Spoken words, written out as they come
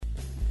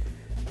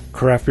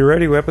Craft Beer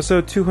Radio,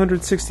 episode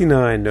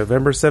 269,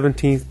 November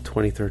 17th,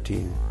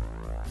 2013.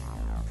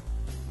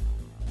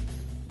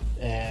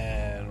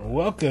 And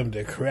welcome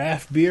to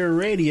Craft Beer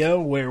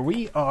Radio, where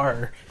we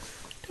are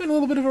doing a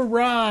little bit of a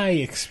rye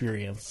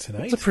experience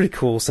tonight. It's a pretty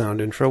cool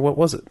sound intro. What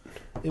was it?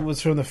 It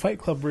was from the Fight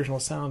Club original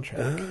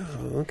soundtrack.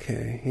 Oh,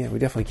 okay. Yeah, we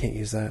definitely can't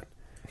use that.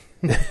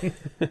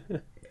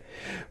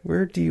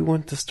 Where do you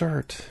want to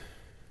start?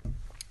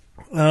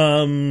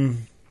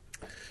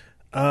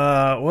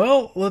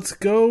 Well, let's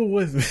go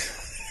with...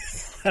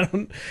 I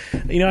didn't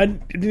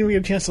even get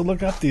a chance to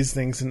look up these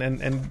things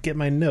and get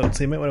my notes.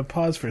 So you might want to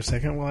pause for a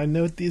second while I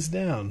note these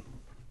down.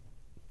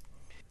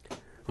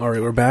 All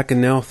right, we're back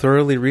and now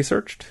thoroughly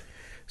researched.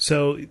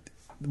 So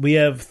we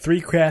have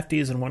 3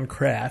 crafties and 1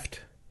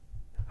 craft.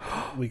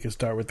 We could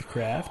start with the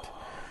craft.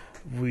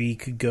 We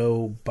could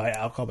go by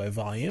alcohol by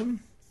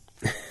volume.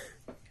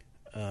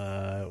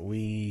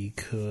 We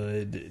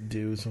could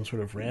do some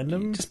sort of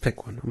random. Just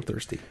pick one. I'm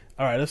thirsty.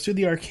 All right, let's do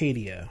the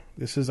Arcadia.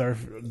 This is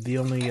the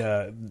only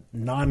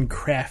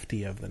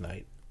non-crafty of the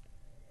night.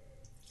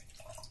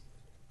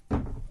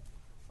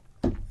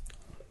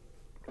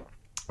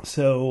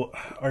 So,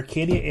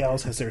 Arcadia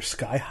Ales has their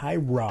Sky High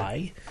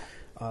Rye.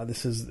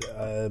 This is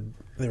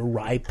their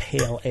Rye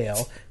Pale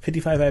Ale.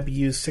 55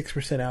 IBUs,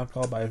 6%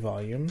 alcohol by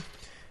volume.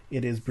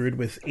 It is brewed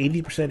with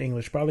 80%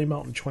 English barley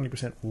malt and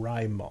 20%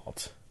 rye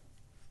malt.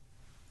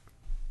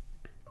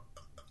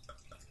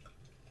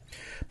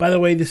 By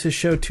the way, this is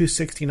show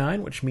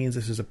 269, which means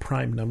this is a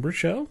prime number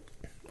show.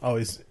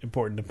 Always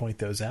important to point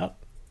those out.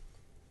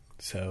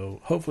 So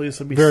hopefully this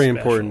will be very special.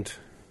 Important.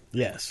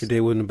 Yes. Your day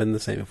wouldn't have been the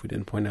same if we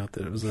didn't point out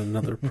that it was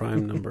another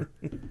prime number.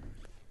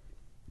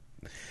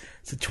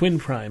 It's a twin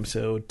prime,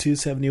 so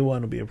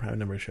 271 will be a prime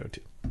number show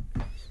too.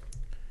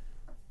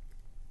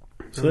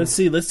 So let's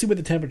see what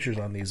the temperatures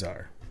on these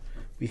are.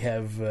 We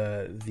have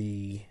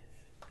the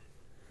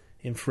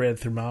infrared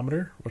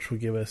thermometer, which will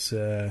give us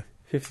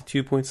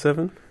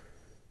 52.7.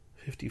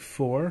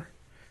 54.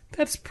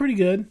 That's pretty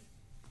good.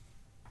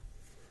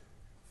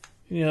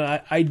 You know,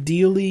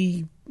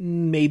 ideally,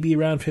 maybe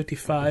around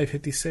 55,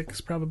 56,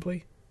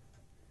 probably.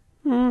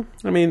 I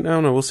mean, I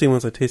don't know. We'll see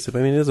once I taste it. But,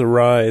 I mean, it is a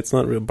rye. It's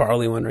not a real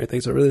barley one or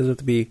anything, so it really doesn't have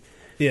to be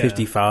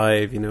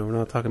 55. You know, we're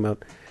not talking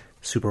about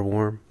super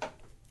warm.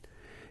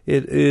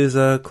 It is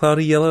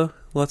cloudy yellow.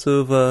 Lots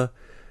of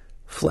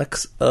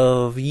flecks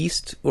of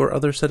yeast or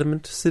other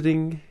sediment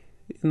sitting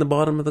in the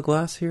bottom of the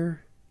glass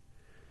here.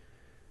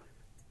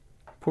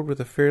 Poured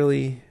with a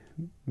fairly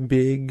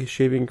big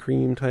shaving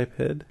cream type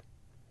head.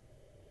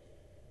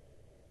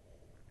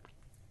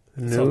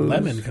 There's a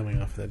lemon coming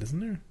off of that,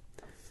 isn't there?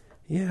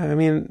 Yeah, I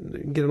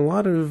mean, get a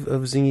lot of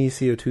zingy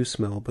CO2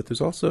 smell, but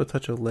there's also a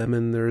touch of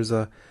lemon. There's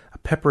a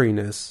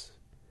pepperiness,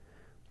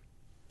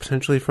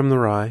 potentially from the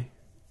rye.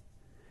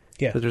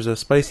 Yeah. But there's a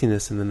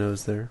spiciness in the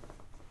nose there.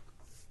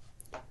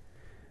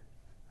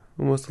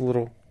 Almost a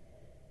little...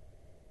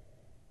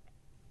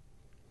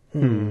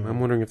 I'm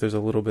wondering if there's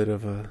a little bit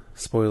of a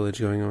spoilage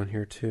going on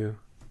here, too.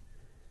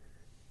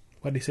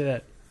 Why do you say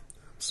that?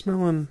 I'm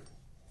smelling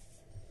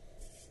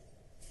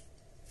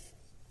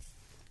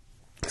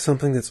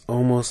something that's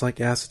almost like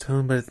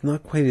acetone, but it's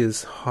not quite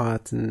as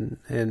hot and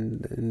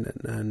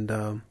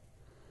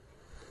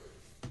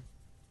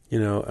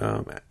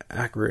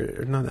accurate,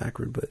 or not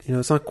accurate, but, you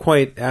know, it's not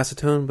quite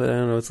acetone, but I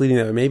don't know, it's leading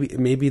that way.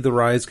 Maybe the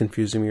rye is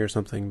confusing me or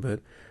something, but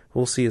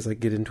we'll see as I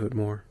get into it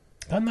more.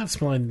 I'm not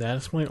smelling that. I'm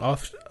smelling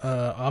off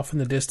in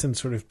the distance,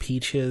 sort of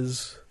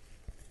peaches.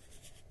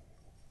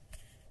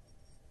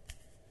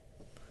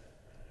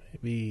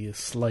 Maybe a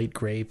slight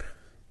grape.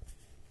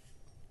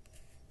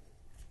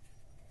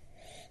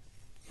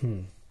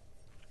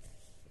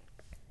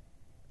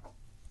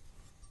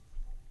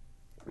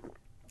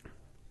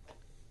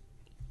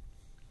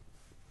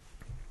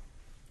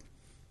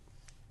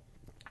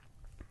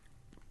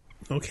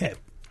 Okay.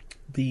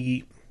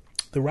 The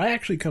rye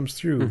actually comes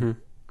through. Mm-hmm.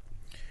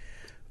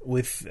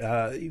 With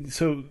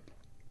so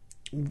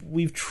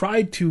we've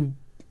tried to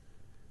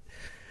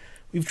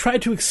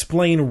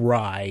explain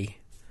rye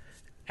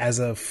as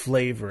a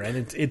flavor,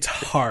 and it's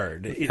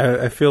hard.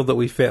 I feel that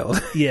we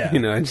failed. Yeah, you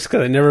know, I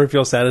never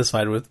feel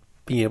satisfied with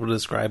being able to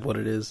describe what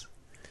it is.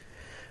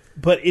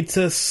 But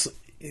it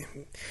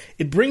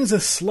brings a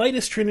slight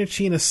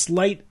astringency and a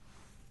slight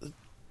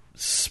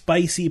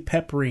spicy,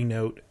 peppery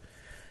note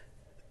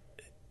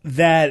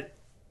that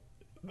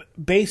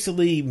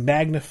basically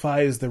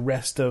magnifies the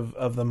rest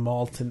of the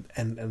malt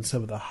and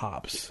some of the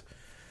hops.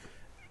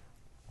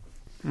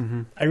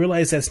 Mm-hmm. I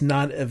realize that's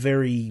not a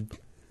very...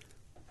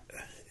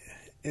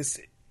 It's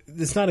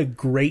not a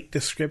great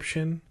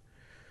description,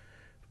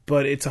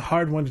 but it's a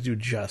hard one to do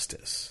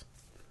justice.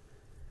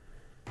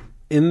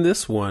 In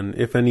this one,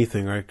 if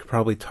anything, I could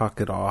probably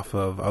talk it off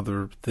of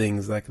other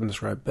things that I can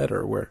describe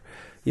better, where,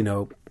 you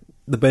know,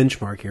 the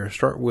benchmark here,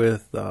 start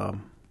with... a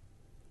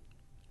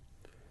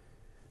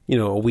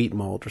wheat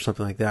malt or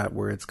something like that,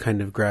 where it's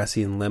kind of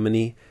grassy and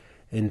lemony,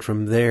 and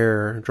from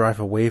there drive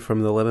away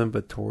from the lemon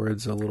but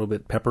towards a little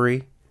bit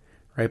peppery,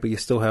 right? But you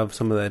still have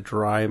some of that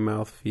dry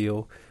mouth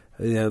feel,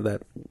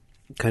 that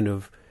kind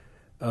of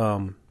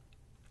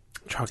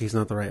chalky's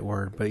not the right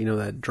word, but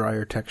that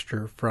drier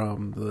texture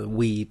from the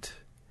wheat,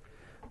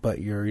 but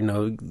you're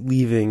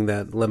leaving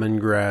that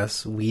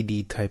lemongrass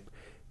weedy type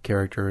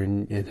character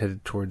and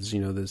headed towards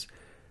this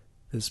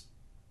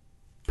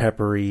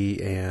peppery.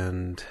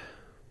 And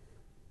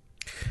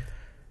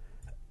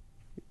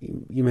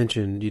you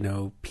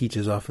mentioned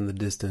peaches off in the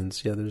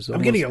distance. Yeah, there's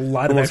I'm getting a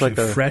lot of actually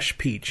like fresh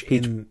peach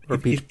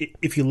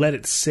if you let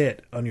it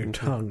sit on your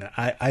tongue.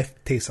 I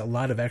taste a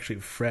lot of actually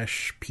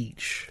fresh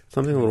peach.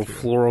 Something a little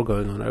floral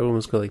going on. I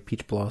almost got like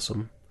peach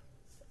blossom.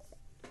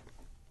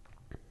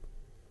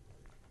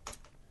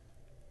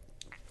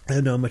 I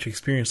don't know how much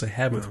experience I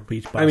have with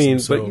peach blossom. I mean,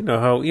 but you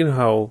know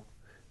how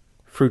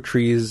fruit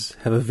trees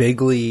have a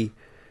vague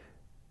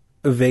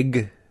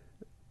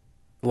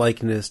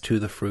likeness to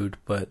the fruit,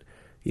 but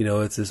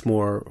it's this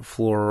more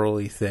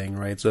florally thing,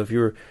 right? So if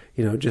you're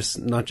not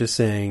just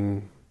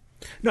saying,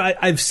 no,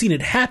 I've seen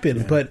it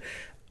happen, but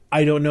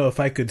I don't know if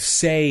I could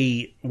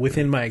say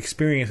within my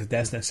experience that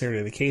that's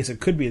necessarily the case. It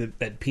could be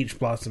that peach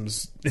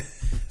blossoms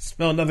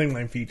smell nothing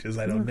like peaches.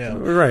 I don't know.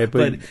 Right,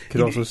 but you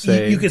could also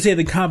say... You could say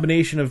the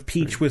combination of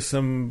peach with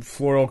some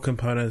floral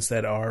components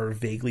that are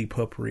vaguely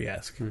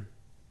potpourri-esque.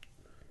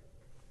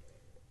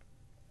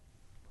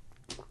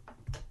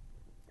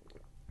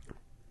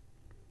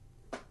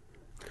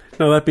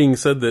 Now, that being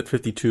said, that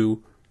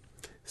 52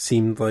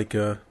 seemed like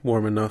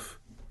warm enough.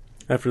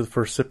 After the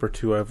first sip or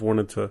two, I've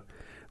wanted to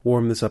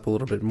warm this up a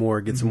little bit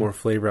more, get some more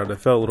flavor out. I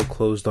felt a little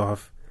closed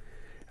off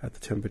at the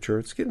temperature.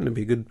 It's getting to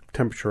be a good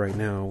temperature right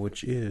now,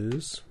 which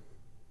is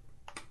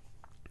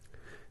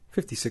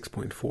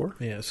 56.4.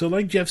 Yeah, so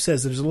like Jeff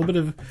says, there's a little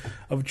bit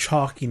of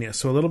chalkiness,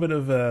 so a little bit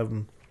of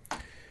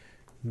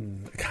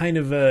kind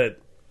of a...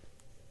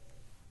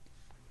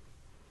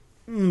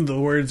 the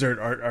words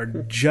are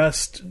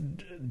just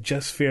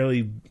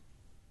failing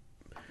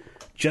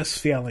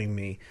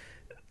me.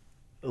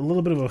 A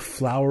little bit of a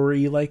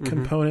flowery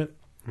component,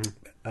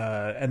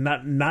 and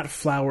not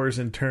flowers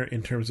in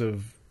terms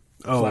of.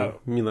 You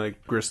mean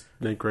like ground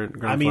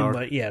flower? I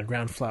mean,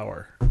 ground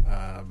flower.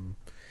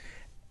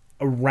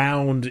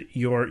 Around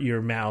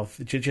your mouth,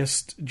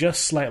 just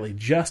slightly,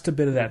 just a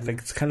bit of that.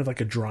 It's kind of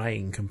like a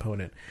drying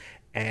component,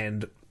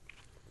 and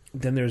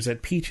then there's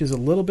that peach is a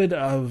little bit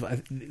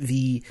of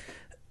the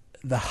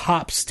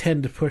hops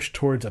tend to push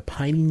towards a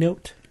piney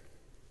note.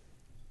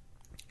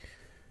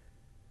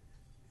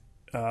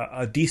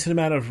 A decent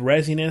amount of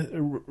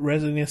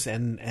resinous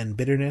and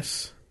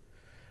bitterness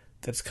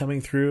that's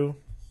coming through.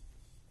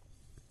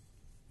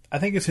 I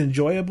think it's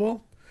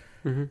enjoyable.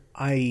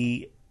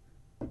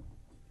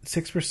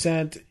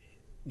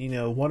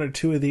 6%, one or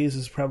two of these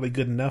is probably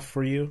good enough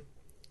for you.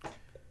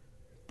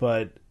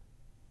 But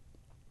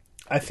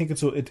I think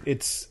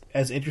it's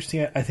as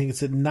interesting. I think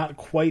it's not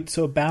quite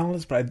so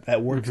balanced, but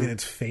that works in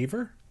its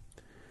favor.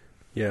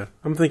 Yeah,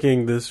 I'm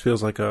thinking this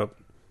feels like a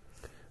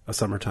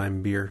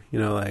summertime beer.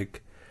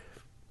 Like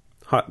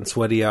hot and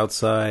sweaty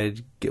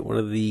outside. Get one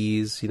of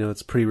these.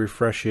 It's pretty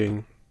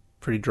refreshing,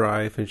 pretty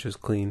dry, finishes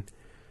clean.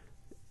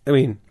 I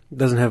mean, it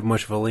doesn't have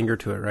much of a linger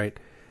to it, right?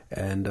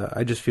 And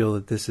I just feel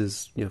that this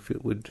is,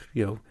 would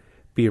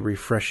be a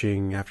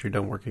refreshing after you're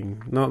done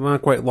working.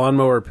 Not quite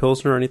lawnmower or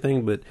pilsner or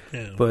anything, but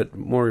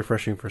more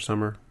refreshing for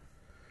summer.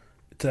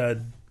 It's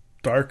a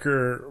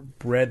darker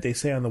bread. They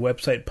say on the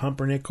website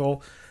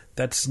pumpernickel.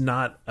 That's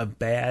not a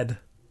bad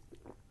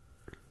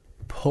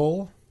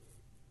pull.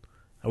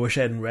 I wish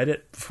I hadn't read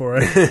it before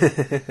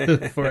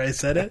I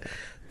said it,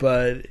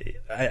 but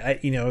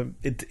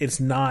it's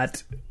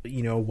not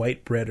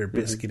white bread or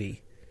biscuity,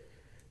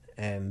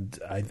 and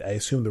I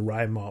assume the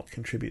rye malt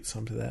contributes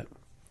some to that.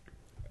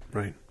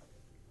 Right.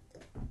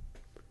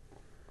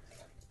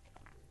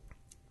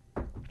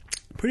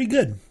 Pretty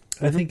good.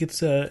 I think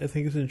it's an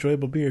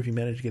enjoyable beer if you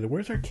manage to get it.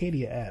 Where's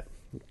Arcadia at?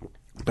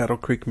 Battle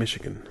Creek,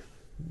 Michigan.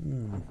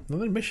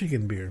 Another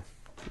Michigan beer.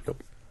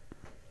 Yep.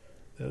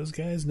 Those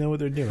guys know what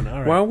they're doing. All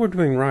right. While we're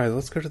doing rye,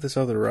 let's go to this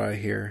other rye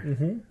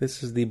here.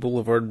 This is the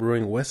Boulevard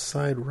Brewing West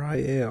Side Rye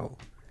Ale.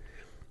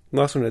 The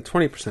last one had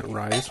 20%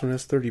 rye. This one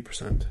has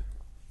 30%.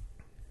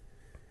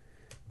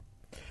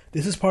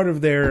 This is part of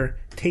their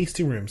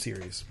tasting room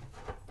series,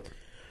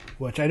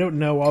 which I don't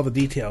know all the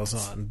details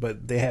on,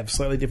 but they have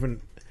slightly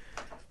different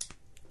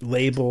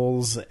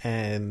labels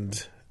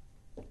and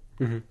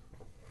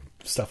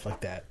stuff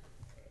like that.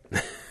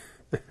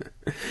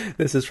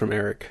 This is from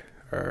Eric,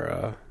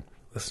 our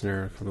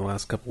listener from the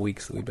last couple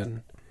weeks that we've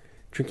been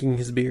drinking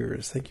his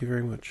beers. Thank you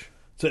very much.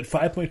 So at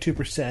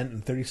 5.2%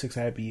 and 36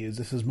 IBUs,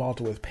 this is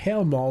malted with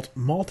pale malt,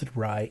 malted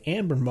rye,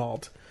 amber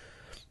malt,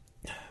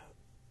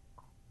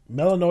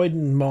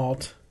 melanoidin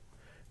malt,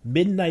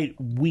 midnight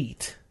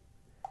wheat,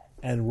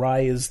 and rye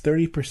is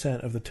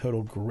 30% of the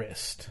total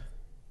grist.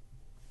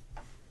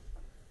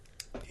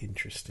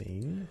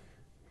 Interesting.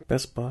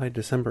 Best by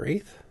December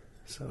 8th,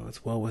 so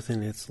it's well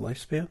within its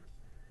lifespan.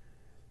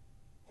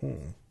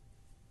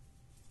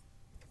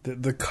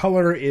 The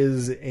color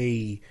is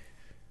a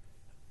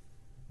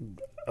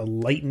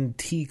lightened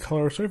tea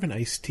color, sort of an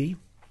iced tea.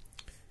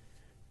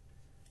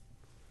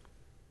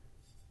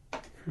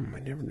 I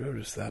never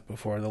noticed that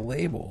before. The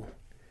label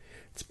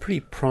it's pretty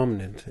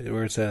prominent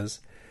where it says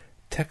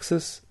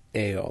Texas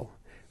Ale,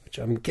 which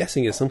I'm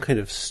guessing is some kind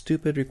of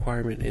stupid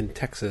requirement in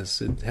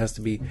Texas. It has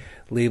to be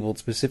labeled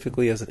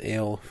specifically as an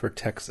ale for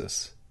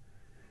Texas.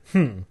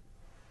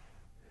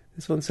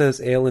 This one says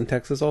ale in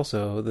Texas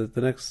also.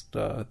 The next,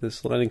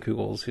 this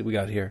Leinenkugels we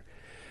got here.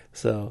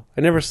 So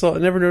I never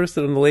noticed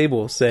it on the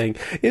label saying,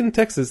 in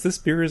Texas, this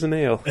beer is an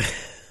ale.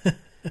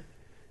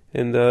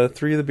 And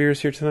 3 of the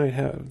beers here tonight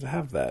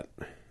have that.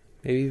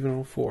 Maybe even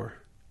all 4.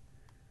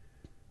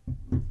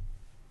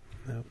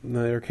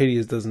 No,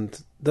 Arcadia's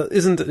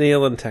isn't an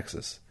ale in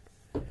Texas.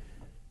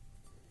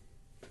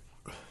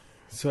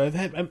 So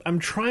I'm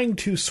trying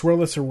to swirl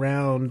this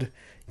around,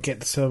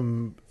 get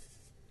some.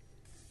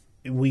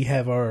 We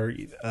have our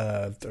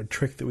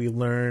trick that we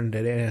learned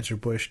at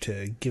Anheuser-Busch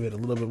to give it a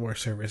little bit more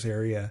surface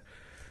area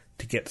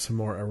to get some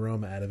more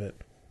aroma out of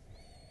it.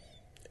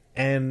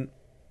 And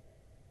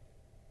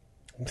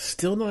I'm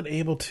still not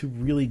able to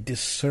really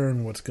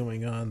discern what's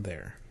going on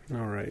there.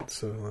 All right,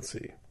 so let's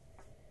see.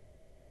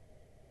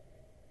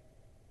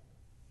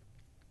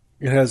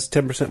 It has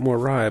 10% more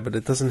rye, but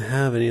it doesn't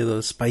have any of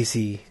those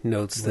spicy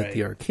notes that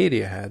the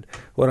Arcadia had.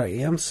 What I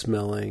am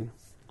smelling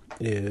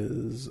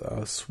is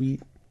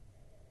sweet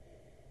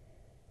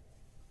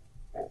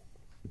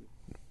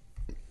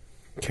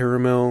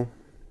caramel,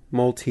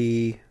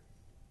 malty.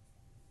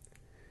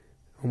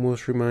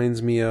 Almost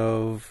reminds me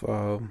of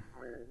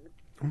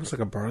almost like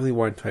a barley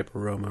wine type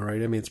aroma,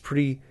 right? I mean, it's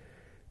pretty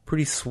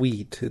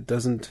sweet. It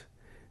doesn't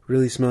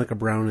really smell like a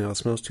brown ale. It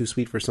smells too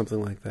sweet for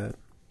something like that.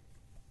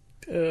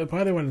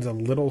 Barley wine is a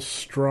little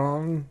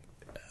strong,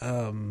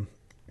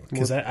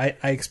 because I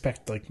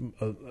expect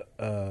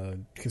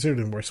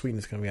considerably more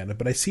sweetness coming out of it.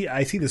 But I see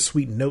the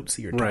sweet notes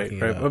that you're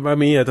talking about. I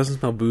mean, it doesn't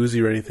smell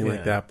boozy or anything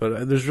like that.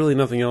 But there's really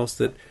nothing else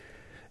that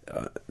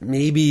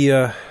maybe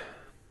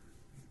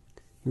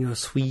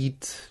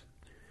sweet.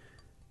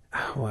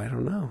 Oh, I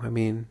don't know. I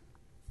mean,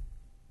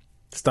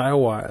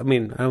 style-wise, I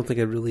mean, I don't think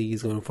it really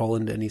is going to fall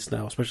into any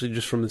style, especially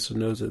just from this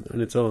nose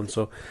on its own.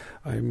 So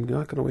I'm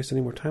not going to waste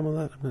any more time on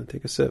that. I'm going to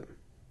take a sip.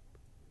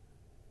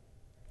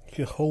 I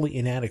feel wholly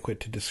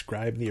inadequate to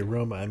describe the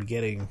aroma I'm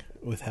getting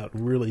without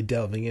really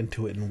delving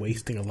into it and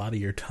wasting a lot of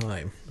your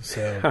time.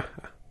 So,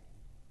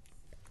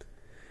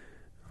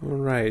 all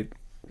right,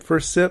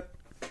 first sip.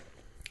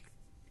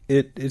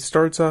 It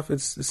starts off.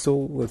 It's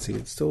still, let's see.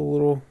 It's still a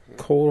little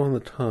cold on the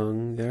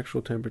tongue. The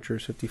actual temperature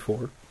is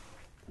 54,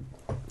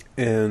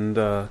 and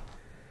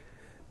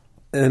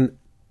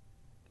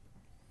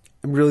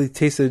really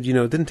tasted.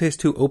 It didn't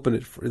taste too open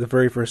at the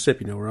very first sip.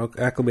 We're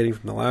acclimating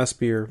from the last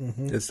beer.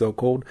 Mm-hmm. It's still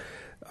cold.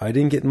 I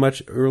didn't get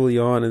much early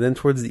on, and then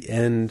towards the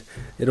end,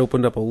 it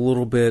opened up a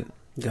little bit.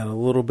 Got a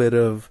little bit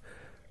of.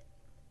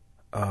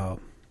 I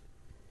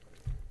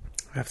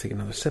have to take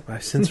another sip.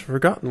 I've since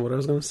forgotten what I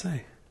was going to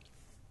say.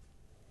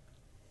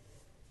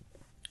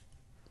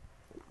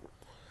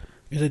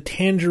 There's a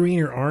tangerine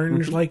or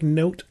orange-like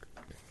note.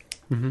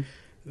 Mm-hmm.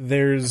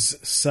 There's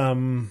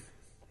some.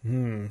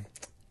 I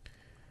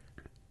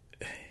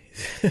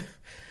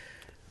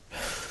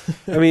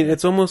mean,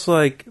 it's almost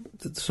like.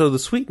 So the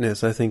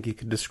sweetness, I think you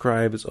could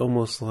describe as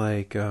almost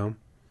like, some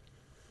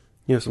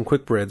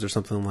quick breads or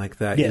something like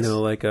that. Yes.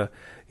 Like an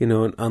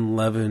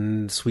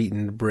unleavened,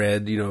 sweetened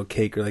bread, a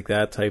cake or like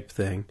that type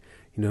thing.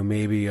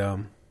 Maybe.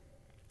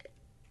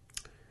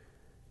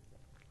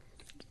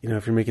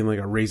 If you're making like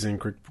a raisin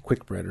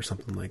quick bread or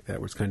something like that,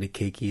 where it's kind of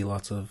cakey,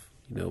 lots of,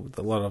 with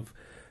a lot of,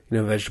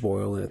 vegetable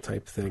oil in it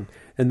type thing.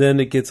 And then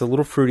it gets a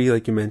little fruity,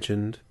 like you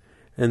mentioned.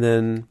 And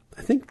then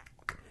I think,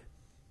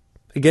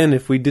 again,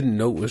 if we didn't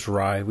know it was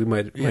rye, we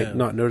might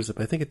not notice it.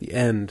 But I think at the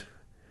end,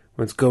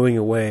 when it's going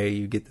away,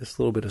 you get this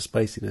little bit of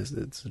spiciness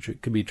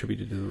that could be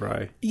attributed to the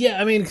rye.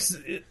 Yeah, I mean,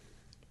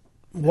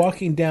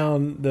 walking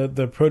down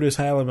the produce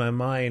aisle in my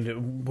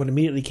mind, what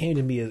immediately came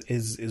to me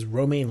is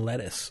romaine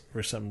lettuce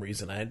for some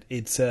reason.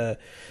 It's a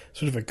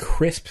sort of a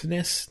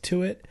crispness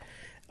to it,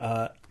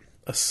 a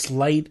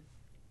slight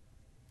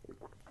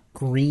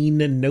green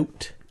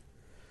note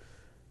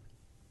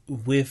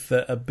with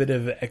a bit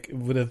of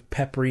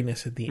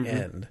pepperiness at the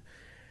end.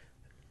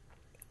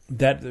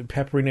 That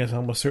pepperiness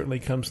almost certainly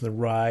comes from the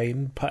rye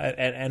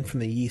and from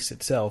the yeast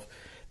itself.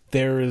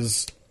 There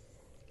is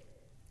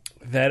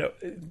that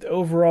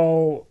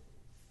overall,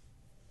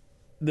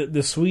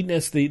 the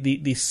sweetness, the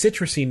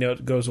citrusy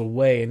note goes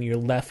away, and you're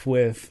left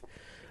with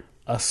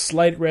a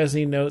slight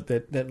resiny note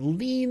that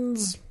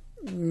leans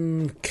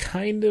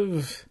kind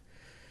of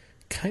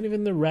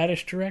in the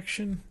radish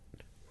direction.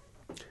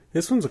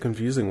 This one's a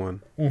confusing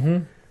one.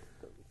 Mm-hmm.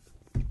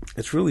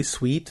 It's really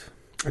sweet.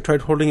 I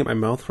tried holding it in my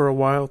mouth for a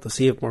while to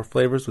see if more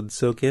flavors would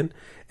soak in,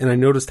 and I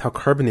noticed how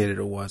carbonated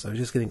it was. I was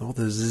just getting all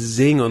the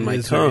zing on my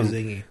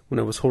tongue when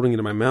I was holding it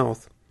in my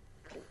mouth.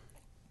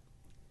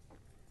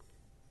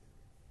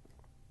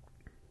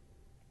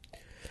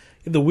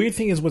 The weird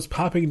thing is what's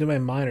popping into my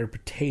mind are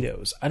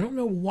potatoes. I don't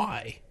know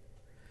why.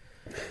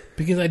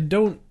 Because I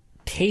don't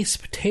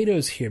taste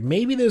potatoes here.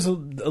 Maybe there's a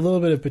little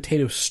bit of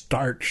potato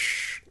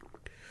starch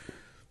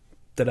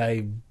that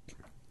I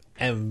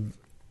am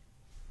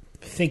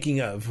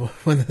thinking of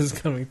when this is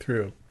coming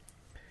through?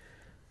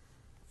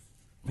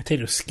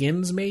 Potato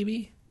skins,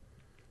 maybe?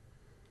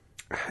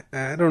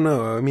 I don't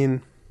know. I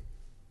mean,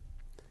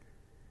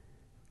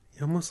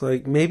 almost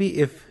like maybe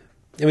if...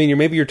 I mean,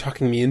 maybe you're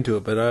talking me into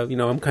it, but,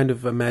 I'm kind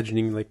of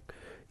imagining, like,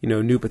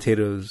 new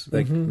potatoes,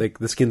 like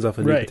the skins off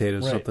of new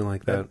potatoes, something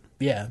like that.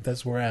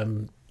 That's where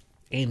I'm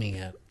aiming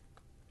at.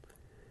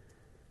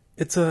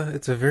 It's a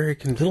very...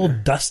 A little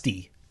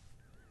dusty.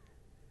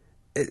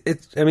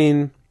 I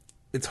mean,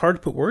 it's hard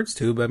to put words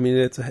to, but I mean,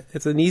 it's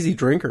an easy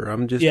drinker.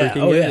 I'm just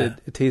drinking it. Yeah.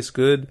 It tastes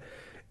good.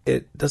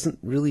 It doesn't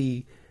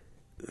really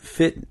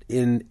fit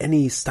in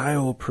any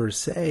style per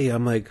se.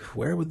 I'm like,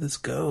 where would this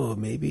go?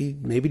 Maybe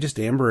just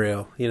amber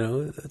ale.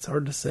 It's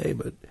hard to say,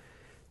 but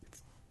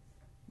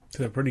it's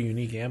a pretty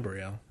unique amber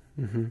ale.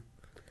 Mm-hmm.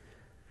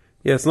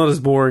 Yeah, it's not as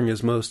boring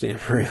as most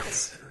amber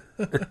ales.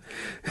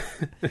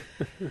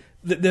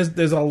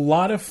 There's a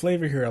lot of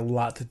flavor here, a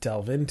lot to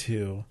delve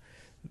into,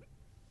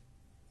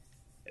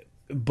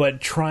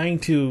 but trying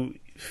to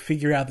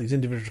figure out these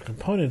individual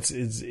components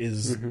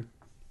is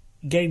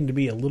getting to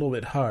be a little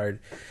bit hard.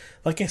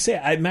 Like I say,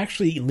 I'm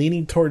actually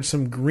leaning towards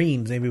some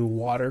greens, maybe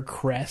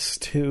watercress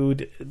too.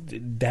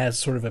 That has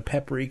sort of a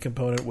peppery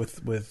component with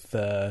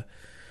this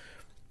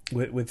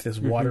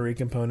watery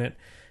component.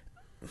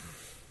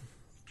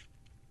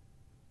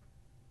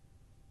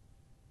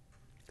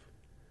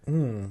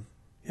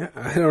 Yeah,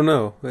 I don't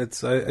know. I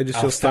just feel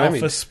alfalfa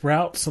stymied.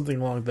 sprout,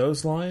 something along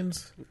those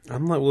lines.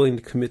 I'm not willing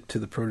to commit to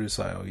the produce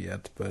aisle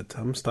yet, but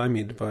I'm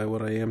stymied by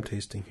what I am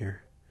tasting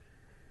here.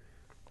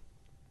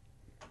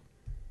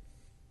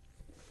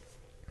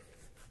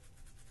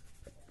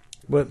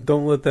 But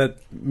don't let that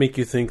make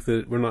you think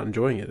that we're not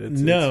enjoying it.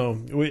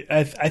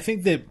 I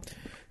think that,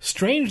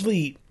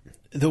 strangely,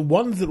 the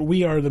ones that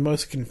we are the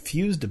most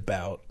confused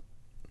about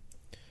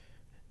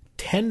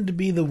tend to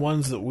be the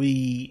ones that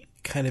we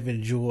kind of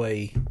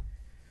enjoy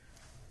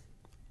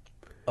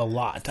a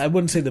lot. I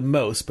wouldn't say the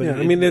most, but... Yeah,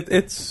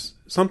 it's...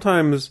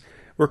 Sometimes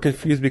we're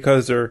confused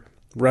because they're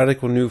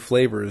radical new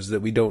flavors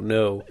that we don't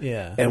know.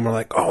 Yeah. And we're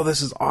like, oh,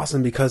 this is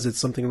awesome because it's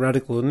something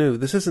radical and new.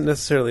 This isn't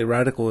necessarily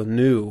radical and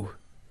new.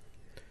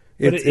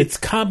 But it's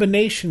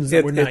combinations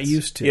that we're not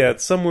used to. Yeah,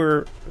 it's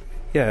somewhere...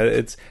 Yeah,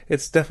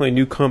 it's definitely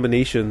new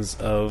combinations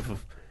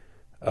of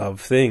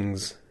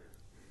things.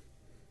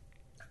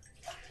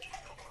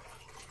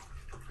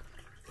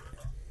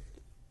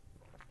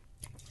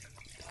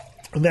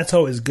 And that's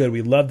always good.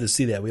 We love to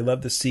see that. We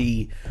love to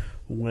see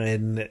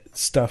when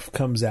stuff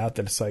comes out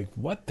that it's like,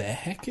 what the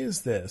heck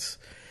is this?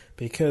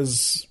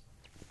 Because...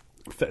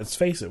 let's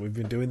face it, we've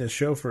been doing this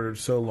show for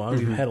so long,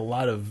 we've had a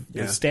lot of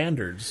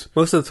standards.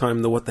 Most of the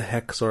time, the what the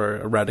hecks are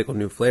a radical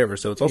new flavor,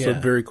 so it's also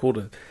very cool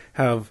to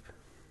have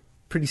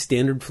pretty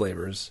standard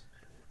flavors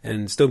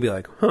and still be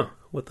like, huh,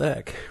 what the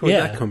heck?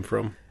 Where'd that come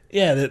from?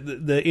 Yeah,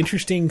 the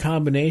interesting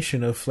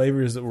combination of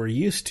flavors that we're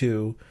used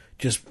to,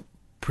 just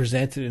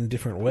presented in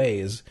different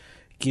ways,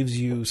 gives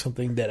you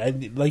something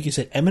that, like you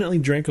said, eminently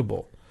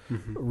drinkable.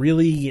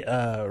 Really,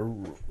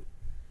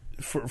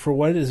 for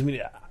what it is, I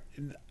mean...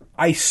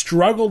 I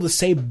struggle to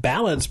say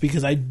balance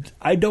because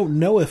I don't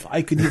know if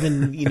I could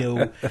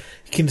even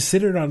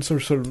consider it on some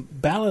sort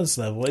of balance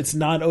level. It's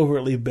not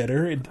overtly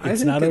bitter.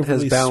 It's not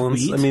overly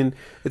sweet. I mean,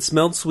 it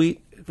smelled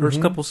sweet.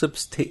 First couple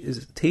sips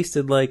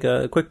tasted like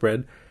quick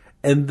bread,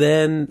 and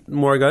then the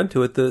more I got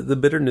into it, the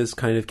bitterness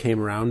kind of came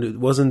around. It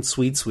wasn't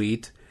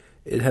sweet.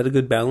 It had a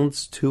good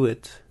balance to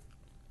it,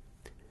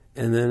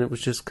 and then it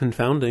was just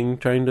confounding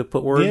trying to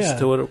put words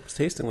to what it was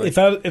tasting like.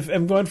 If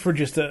I'm going for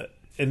just a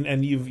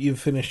And you've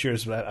finished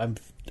yours, but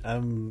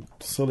I'm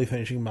slowly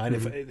finishing mine.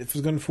 If I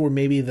was going for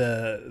maybe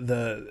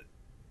the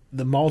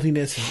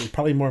maltiness is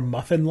probably more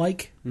muffin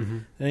like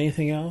than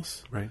anything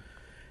else. Right.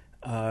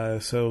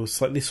 So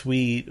slightly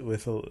sweet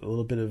with a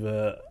little bit of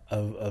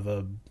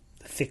a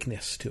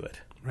thickness to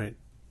it. Right.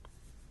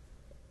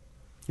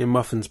 Yeah,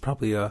 muffin's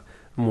probably a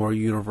more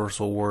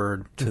universal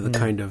word to the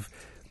kind of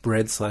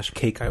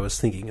bread/cake I was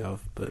thinking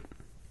of, but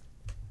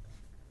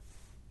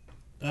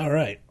all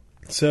right.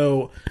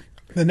 So.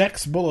 The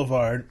next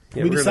boulevard,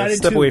 we decided to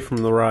step away from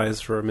the Ryes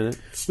for a minute.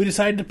 We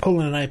decided to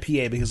pull in an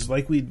IPA because,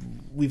 like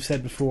we've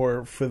said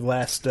before, for the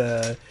last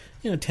 10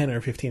 or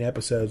 15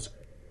 episodes.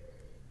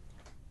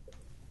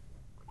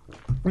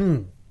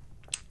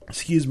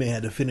 Excuse me, I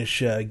had to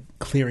finish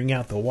clearing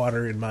out the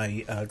water in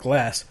my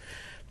glass.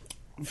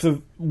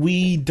 So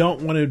we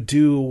don't want to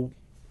do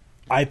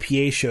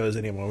IPA shows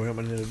anymore.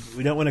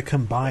 We don't want to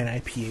combine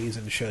IPAs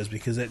into shows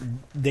because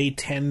they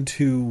tend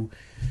to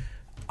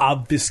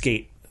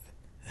obfuscate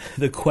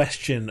the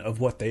question of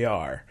what they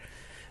are.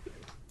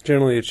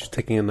 Generally, it's just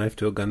taking a knife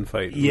to a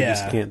gunfight. We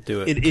just can't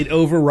do it. It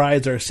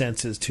overrides our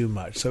senses too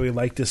much. So we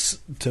like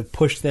to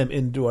push them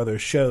into other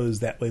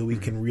shows. That way we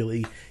can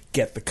really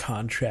get the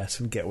contrast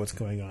and get what's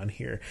going on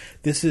here.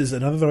 This is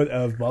another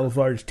of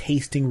Boulevard's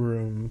tasting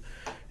room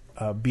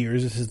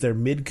beers. This is their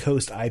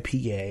Mid-Coast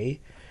IPA.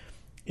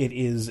 It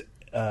is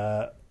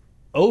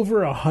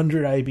over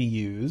 100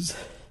 IBUs,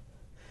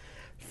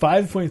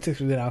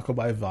 5.6% alcohol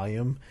by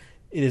volume.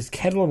 It is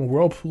kettle and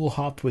whirlpool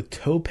hopped with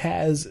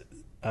topaz,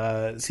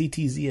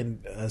 CTZ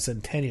and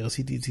Centennial.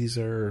 CTZs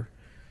are...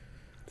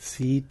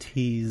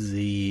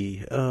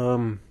 CTZ.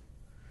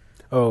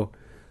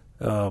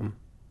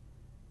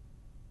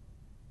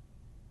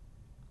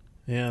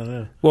 Yeah, I don't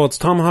know. Well, it's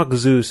Tomahawk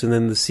Zeus, and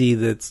then the C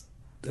that's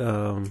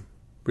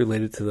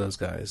related to those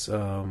guys.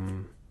 I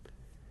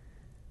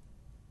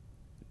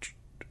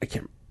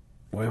can't...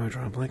 Why am I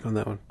drawing a blank on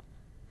that one?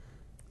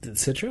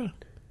 Is it Citra?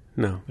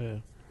 No. Yeah.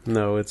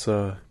 No, it's...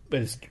 But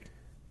it's...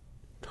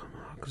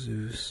 Tomahawk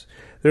Zeus.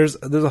 There's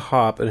a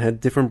hop, and it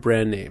had different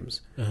brand names.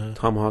 Uh-huh.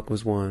 Tomahawk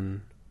was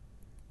one.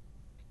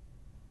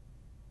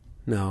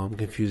 No, I'm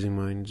confusing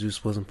mine.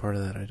 Zeus wasn't part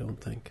of that, I don't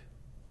think.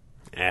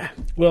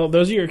 Well,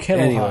 those are your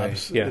kettle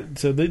hops. Yeah.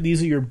 So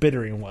these are your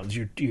bittering ones.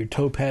 Your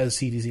Topaz,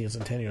 CTZ, and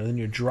Centennial. Then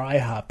your dry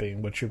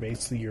hopping, which are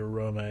basically your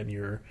aroma and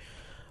your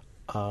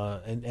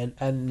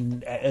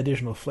and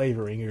additional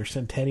flavoring. Your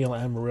Centennial,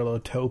 Amarillo,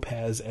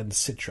 Topaz, and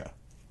Citra.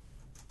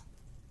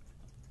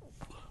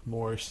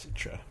 More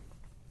Citra.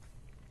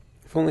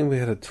 If only we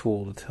had a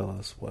tool to tell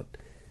us what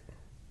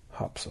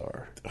hops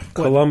are.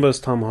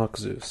 Columbus, Tomahawk,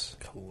 Zeus.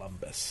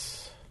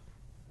 Columbus.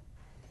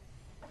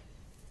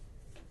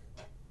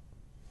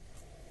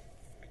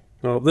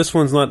 Well, this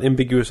one's not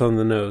ambiguous on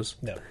the nose.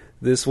 No.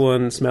 This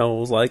one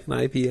smells like an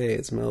IPA.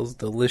 It smells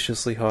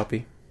deliciously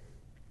hoppy.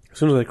 As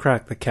soon as I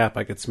cracked the cap,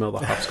 I could smell the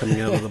hops coming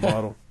out of the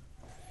bottle.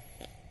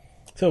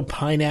 So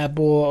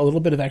pineapple, a little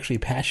bit of actually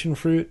passion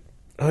fruit.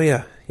 Oh,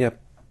 yeah. Yeah.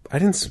 I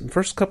didn't...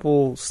 First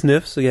couple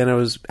sniffs, again, I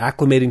was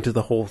acclimating to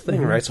the whole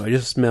thing, right? So I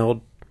just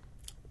smelled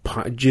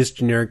just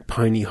generic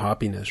piney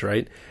hoppiness,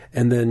 right?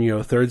 And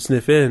then, third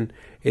sniff in,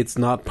 it's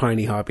not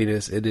piney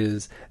hoppiness. It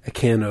is a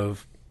can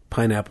of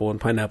pineapple and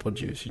pineapple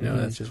juice,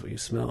 that's just what you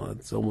smell.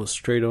 It's almost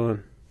straight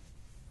on.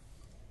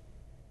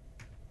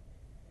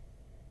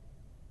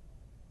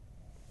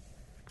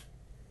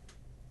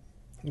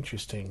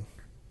 Interesting.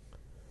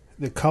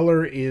 The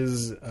color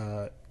is it's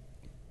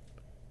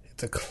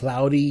a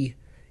cloudy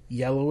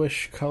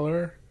yellowish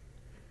color,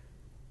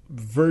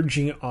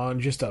 verging on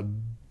just a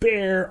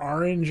bare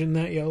orange in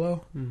that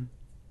yellow. Mm-hmm.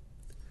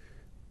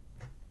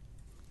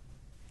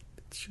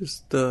 It's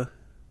just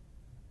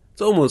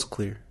it's almost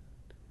clear.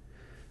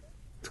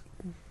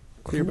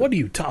 Clear, what are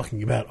you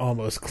talking about?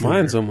 Almost clear.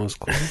 Mine's almost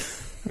clear.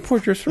 I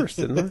poured yours first,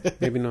 didn't I?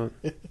 Maybe not.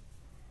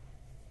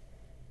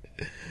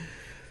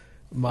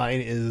 Mine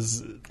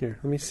is... Here,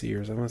 let me see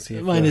yours. I want to see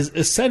if... Mine is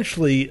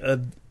essentially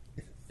a...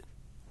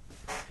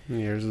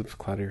 Yours is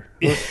cloudier.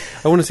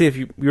 I want to see if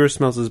yours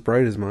smells as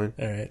bright as mine.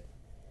 All right.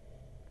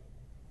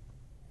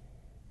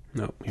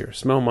 No, here,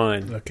 smell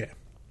mine. Okay.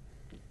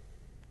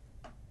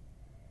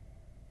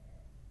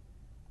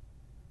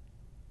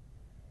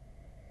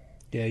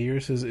 Yeah,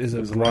 yours is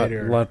a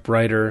brighter... A lot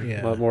brighter,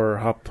 a lot more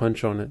hop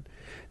punch on it.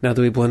 Now,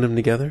 do we blend them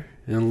together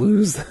and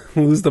lose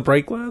the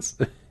bright glass?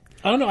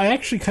 I don't know. I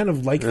actually kind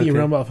of like the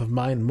aroma of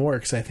mine more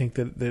because I think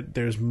that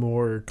there's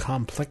more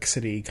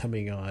complexity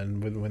coming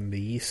on when the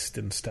yeast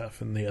and stuff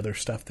and the other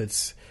stuff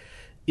that's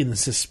in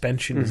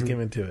suspension is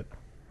given to it.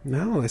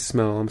 Now I'm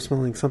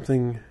smelling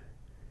something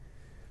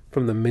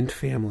from the mint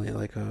family,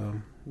 like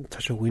a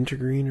touch of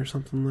wintergreen or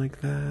something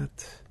like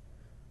that.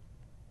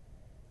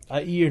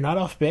 You're not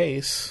off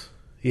base.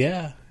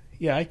 Yeah,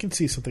 I can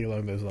see something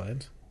along those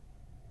lines.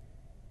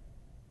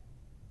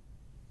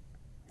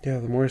 Yeah,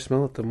 the more I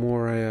smell it, the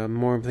more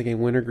I'm thinking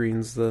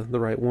wintergreen's the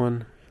right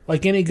one.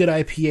 Like any good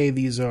IPA,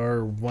 these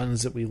are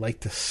ones that we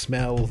like to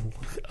smell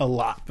a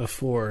lot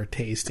before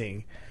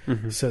tasting.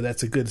 Mm-hmm. So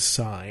that's a good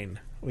sign.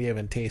 We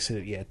haven't tasted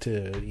it yet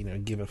to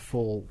give a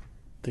full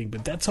thing,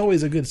 but that's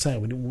always a good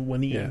sign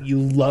when you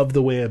love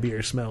the way a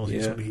beer smells. You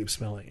just want to keep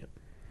smelling it.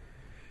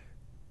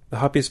 The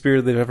hoppiest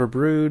beer they've ever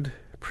brewed.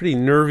 Pretty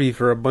nervy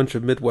for a bunch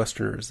of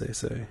Midwesterners, they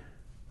say.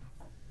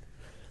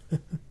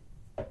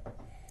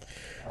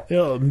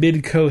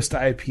 Mid-coast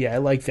IPA. I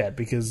like that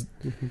because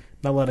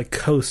not a lot of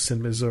coasts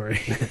in Missouri.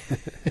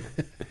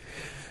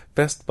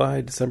 Best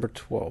by December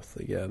 12th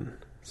again.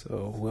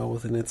 So well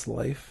within its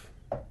life.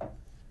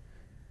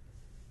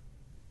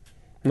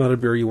 Not a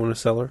beer you want to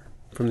cellar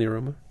from the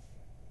aroma?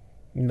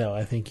 No,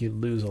 I think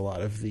you'd lose a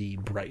lot of the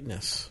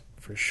brightness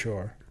for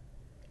sure.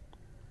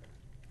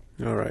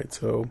 All right,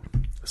 so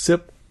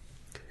sip.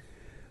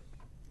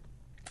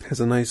 Has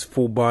a nice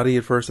full body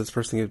at first. That's the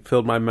first thing that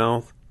filled my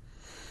mouth.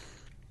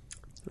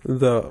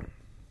 The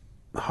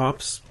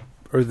hops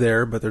are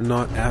there, but they're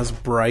not as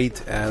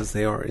bright as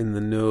they are in the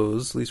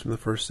nose, at least from the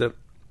first sip.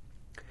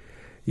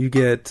 You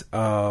get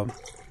some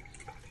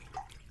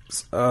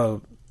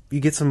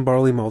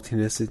barley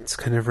maltiness. It's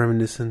kind of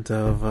reminiscent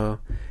of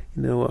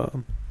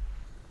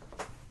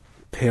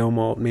pale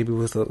malt, maybe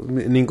with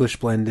an English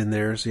blend in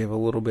there, so you have a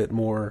little bit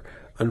more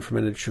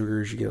unfermented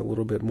sugars. You get a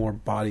little bit more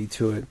body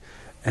to it,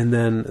 and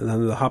then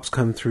the hops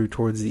come through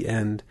towards the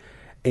end.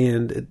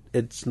 And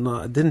it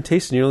didn't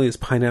taste nearly as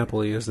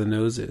pineapple-y as the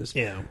nose is.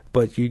 Yeah.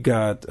 But you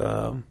got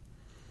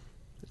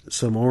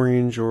some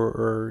orange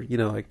or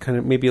like kind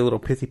of maybe a little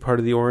pithy part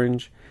of the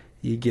orange.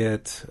 You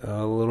get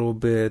a little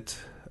bit,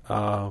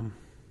 probably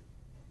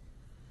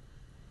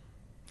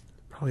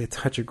a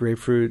touch of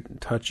grapefruit,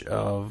 touch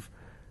of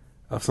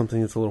of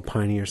something that's a little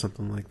piney or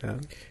something like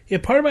that. Yeah,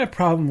 part of my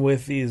problem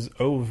with these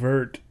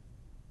overt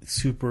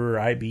super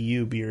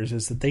IBU beers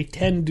is that they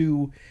tend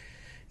to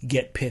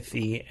get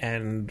pithy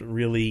and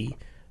really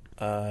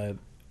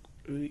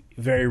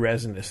very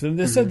resinous. And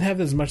this doesn't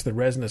have as much the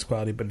resinous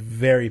quality, but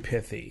very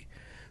pithy.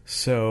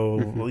 So,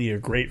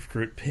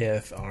 grapefruit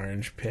pith,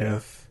 orange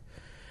pith,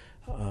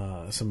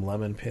 some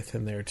lemon pith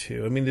in there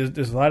too. I mean,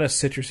 there's a lot of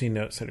citrusy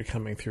notes that are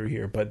coming through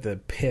here, but the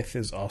pith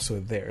is also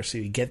there. So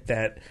you get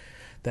that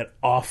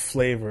off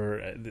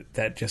flavor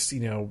that just,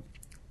 you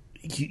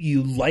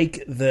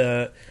like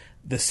the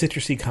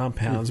citrusy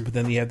compounds, but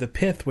then you have the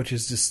pith, which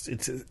is just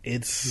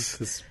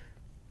it's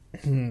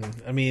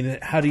I mean,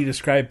 how do you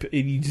describe?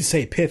 You just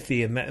say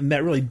pithy, and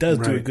that really does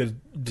do a good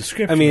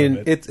description. I mean,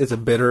 of it. It's a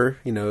bitter.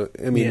 When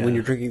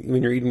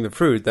you're eating the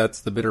fruit,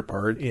 that's the bitter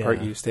part.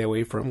 Part you stay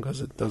away from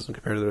because it doesn't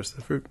compare to the rest of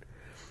the fruit.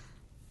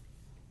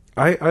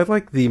 I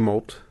like the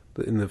malt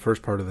in the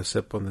first part of the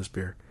sip on this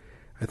beer.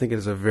 I think it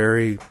is a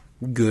very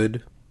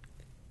good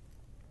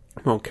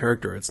malt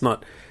character. It's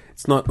not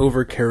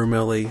over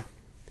caramelly.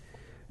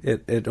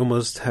 It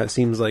almost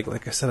seems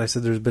like I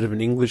said there's a bit of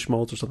an English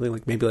malt or something,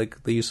 like maybe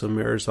like they use some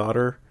Maris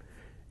Otter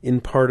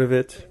in part of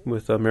it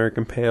with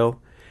American Pale.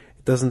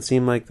 It doesn't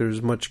seem like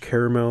there's much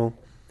caramel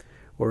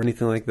or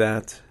anything like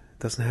that. It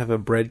doesn't have a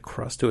bread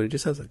crust to it. It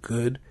just has a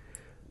good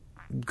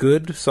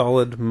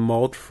solid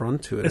malt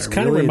front to it. It's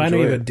kind of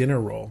reminding me of a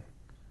dinner roll.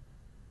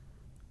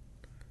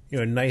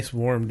 A nice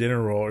warm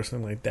dinner roll or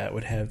something like that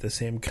would have the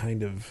same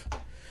kind of,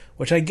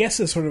 which I guess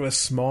is sort of a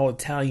small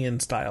Italian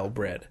style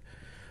bread,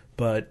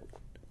 but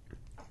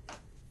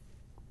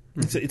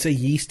it's a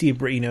yeasty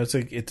bread.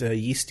 It's a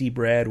yeasty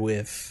bread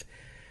with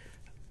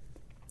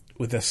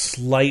a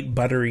slight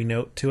buttery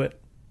note to it,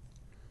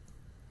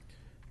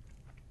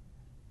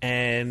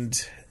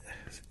 and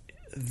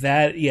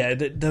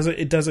it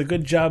does a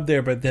good job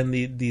there. But then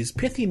these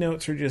pithy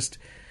notes are just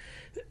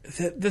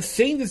the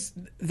thing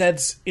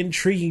that's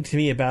intriguing to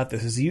me about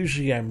this is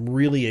usually I'm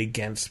really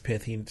against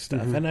pithy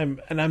stuff,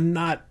 and I'm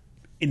not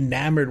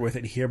enamored with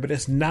it here, but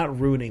it's not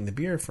ruining the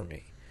beer for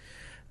me.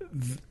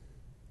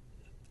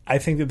 I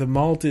think that the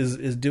malt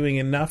is doing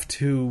enough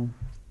to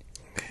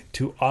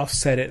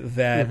offset it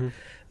that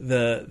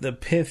the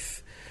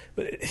pith.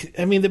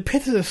 I mean, the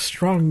pith is a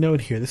strong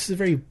note here. This is a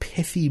very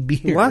pithy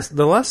beer.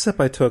 The last sip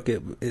I took, I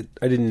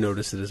didn't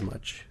notice it as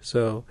much.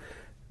 So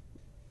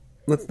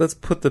let's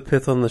put the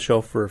pith on the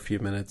shelf for a few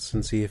minutes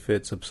and see if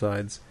it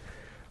subsides.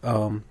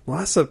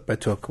 Last sip I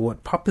took,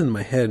 what popped in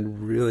my head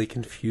really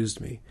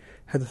confused me.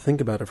 I had to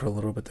think about it for a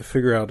little bit to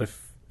figure out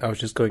if I was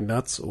just going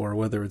nuts or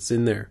whether it's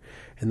in there.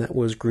 And that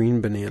was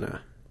green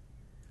banana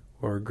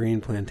or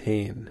green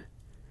plantain.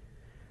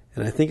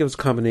 And I think it was a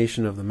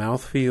combination of the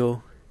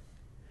mouthfeel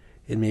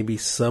and maybe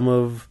some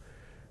of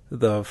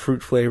the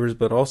fruit flavors,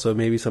 but also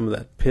maybe some of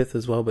that pith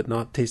as well, but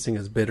not tasting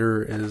as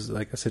bitter as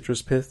like a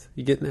citrus pith.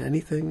 You getting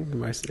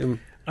anything?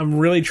 I'm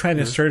really trying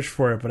to search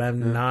for it, but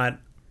I'm not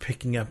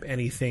picking up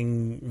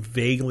anything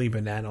vaguely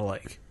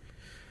banana-like.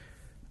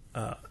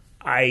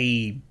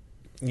 I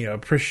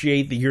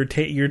appreciate that your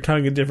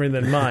tongue is different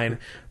than mine,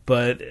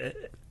 but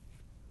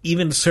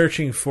even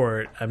searching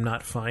for it, I'm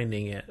not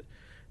finding it.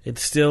 It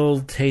still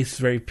tastes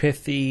very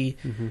pithy.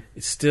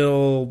 It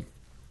still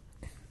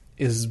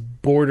is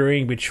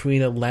bordering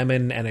between a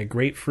lemon and a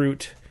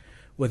grapefruit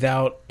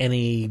without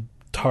any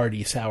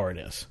tardy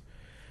sourness.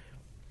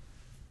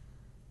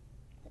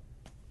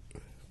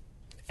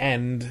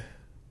 And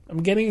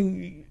I'm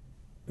getting,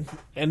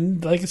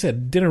 and like I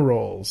said, dinner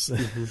rolls.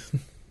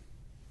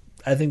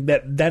 I think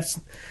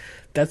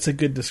that's a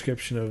good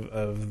description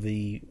of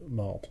the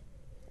malt.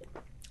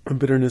 The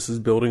bitterness is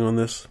building on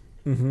this.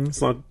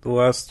 It's not the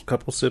last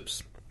couple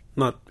sips.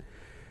 They're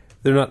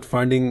not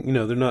finding.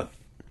 They're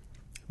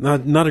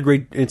not a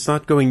great. It's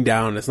not going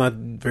down. It's not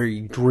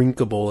very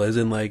drinkable. As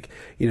in, like,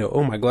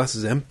 oh, my glass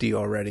is empty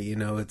already.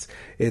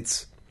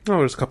 It's. Oh,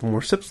 there's a couple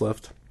more sips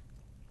left,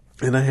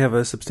 and I have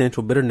a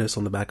substantial bitterness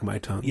on the back of my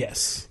tongue.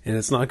 Yes, and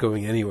it's not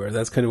going anywhere.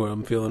 That's kind of what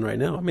I'm feeling right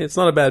now. I mean, it's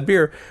not a bad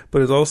beer,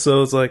 but it's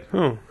like,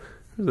 oh,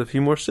 there's a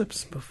few more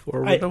sips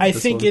before we're done with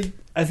this one.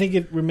 I think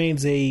it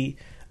remains a.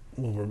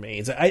 Well,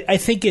 remains. I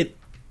think it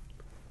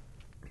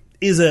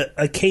is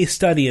a case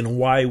study in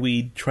why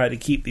we try to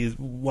keep these.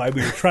 Why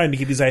we were trying to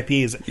keep these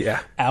IPAs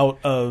out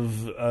of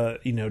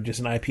just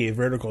an IPA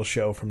vertical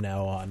show from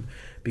now on.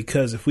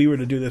 Because if we were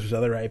to do this with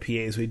other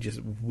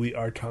IPAs,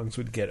 our tongues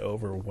would get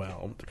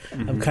overwhelmed.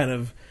 I'm kind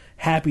of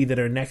happy that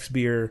our next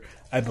beer,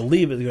 I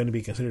believe, is going to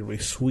be considerably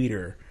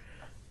sweeter,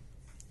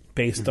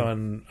 based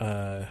on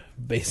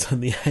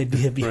the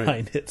idea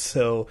behind it.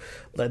 So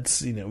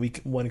let's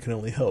one can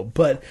only hope,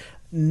 but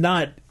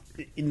not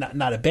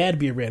a bad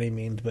beer by any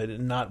means, but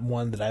not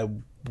one that I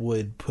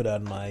would put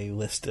on my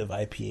list of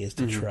IPAs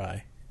to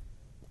try.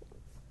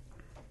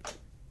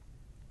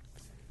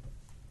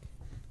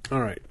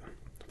 All right.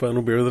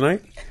 Final beer of the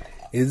night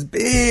is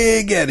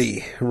Big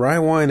Eddie Rye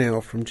Wine Ale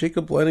from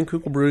Jacob Light and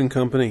Kugel Brewing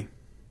Company.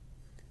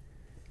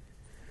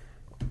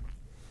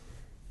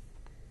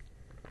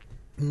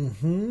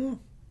 I'm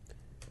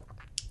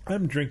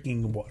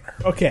drinking water.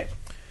 Okay.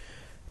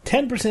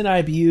 10%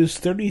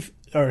 IBUs,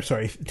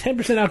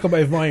 10% alcohol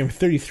by volume,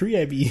 33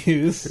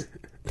 IBUs.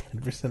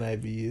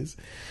 10%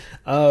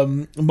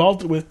 IBUs.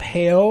 Malted with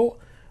pale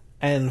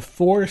and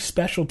 4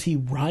 specialty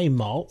rye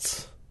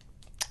malts.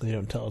 They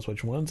don't tell us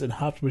which ones. And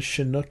hopped with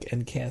Chinook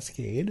and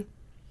Cascade.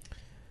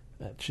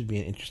 That should be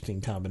an interesting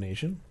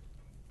combination.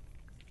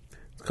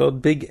 It's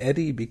called Big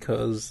Eddy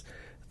because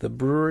the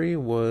brewery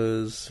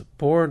was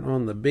born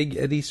on the Big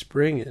Eddy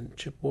Spring in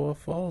Chippewa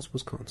Falls,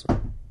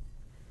 Wisconsin.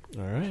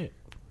 All right.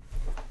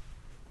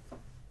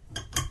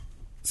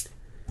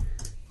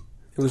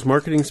 It was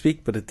marketing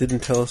speak, but it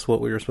didn't tell us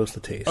what we were supposed to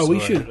taste. Oh, we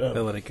should. I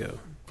let it go.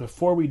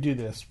 Before we do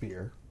this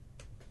beer,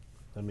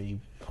 let me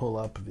pull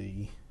up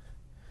the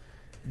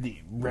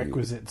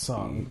requisite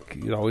song.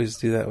 You could always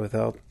do that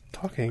without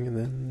talking, and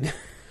then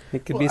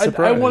it could be a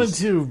surprise. I wanted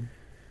to.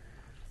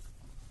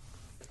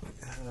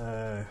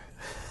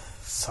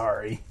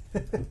 Sorry.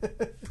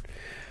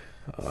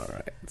 All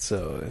right.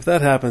 So if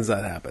that happens,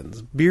 that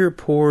happens. Beer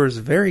pours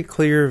very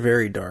clear,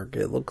 very dark.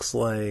 It looks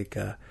like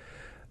a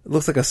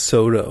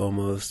soda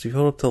almost. You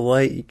hold up to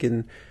light, you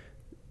can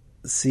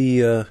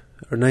see a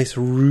nice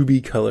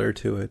ruby color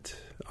to it.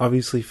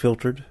 Obviously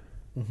filtered.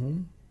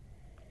 Mm-hmm.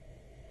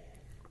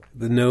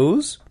 The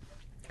nose,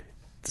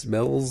 it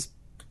smells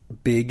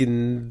big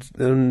and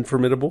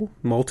formidable,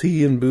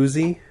 malty and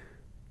boozy.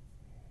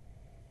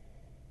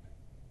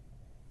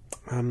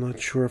 I'm not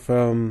sure if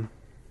I'm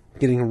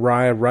getting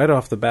rye right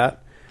off the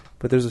bat,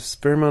 but there's a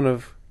fair amount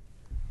of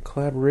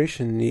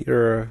collaboration,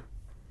 or a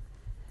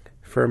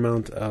fair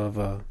amount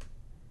of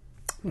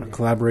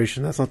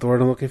collaboration. That's not the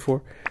word I'm looking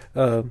for.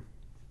 No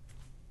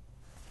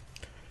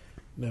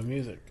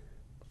music.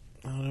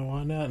 I don't know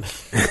why not.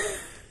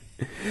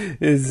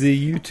 As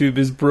the YouTube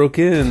is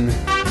broken.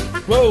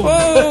 Whoa!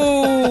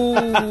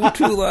 Whoa!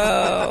 Too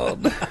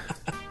loud.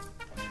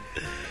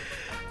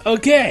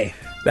 Okay.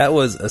 That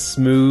was a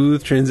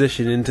smooth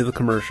transition into the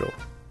commercial.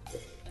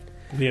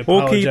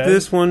 We'll keep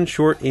this one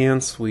short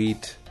and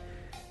sweet.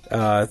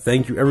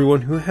 Thank you,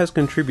 everyone who has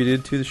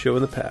contributed to the show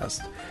in the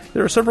past.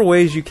 There are several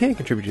ways you can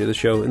contribute to the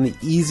show, and the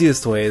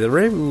easiest way, that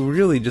we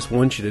really just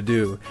want you to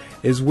do,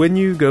 is when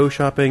you go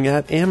shopping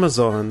at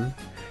Amazon,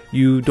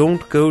 you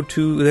don't go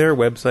to their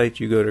website,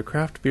 you go to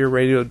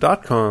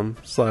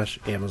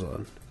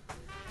craftbeerradio.com/Amazon.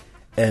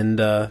 And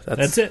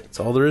that's it.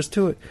 That's all there is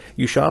to it.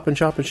 You shop and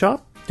shop and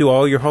shop, do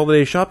all your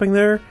holiday shopping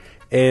there,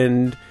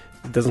 and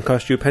it doesn't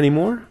cost you a penny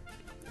more.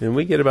 And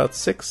we get about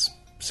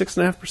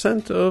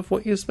 6.5% of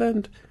what you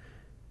spend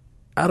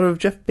out of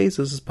Jeff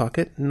Bezos'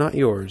 pocket, not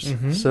yours.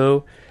 Mm-hmm.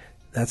 So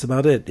that's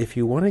about it. If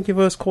you want to give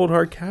us cold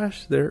hard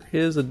cash, there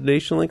is a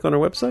donation link on our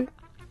website.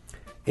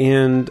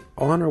 And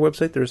on our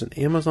website, there's an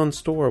Amazon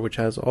store which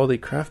has all the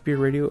Craft Beer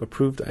Radio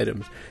approved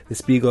items. The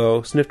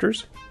Spiegel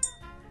snifters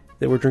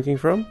that we're drinking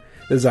from,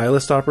 the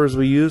Zyla stoppers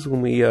we use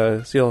when we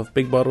seal off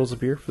big bottles of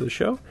beer for the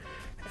show,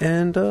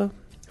 and a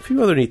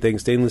few other neat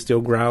things, stainless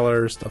steel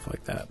growlers, stuff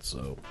like that.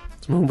 So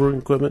some homebrewing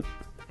equipment.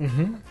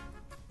 Mm-hmm.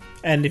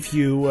 And if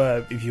you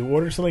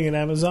order something at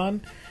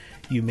Amazon,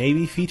 you may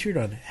be featured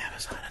on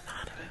Amazon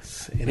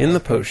Anonymous in the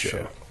post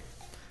show.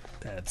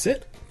 That's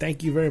it.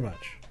 Thank you very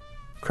much.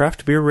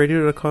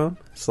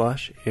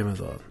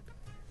 craftbeerradio.com/Amazon.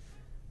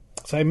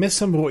 So I missed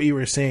some of what you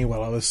were saying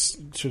while I was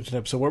searching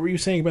up. So what were you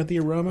saying about the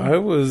aroma? I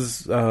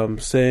was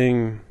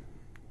saying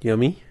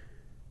yummy.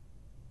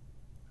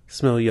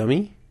 Smell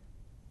yummy.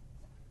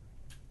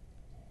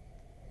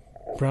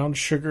 Brown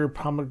sugar,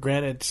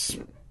 pomegranates,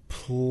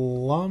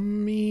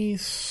 plummy,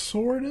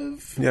 sort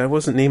of? Yeah, I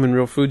wasn't naming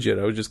real food yet.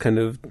 I was just kind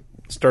of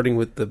starting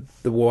with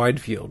the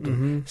wide field.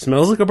 Mm-hmm.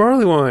 Smells like a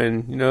barley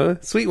wine,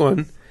 sweet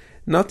one.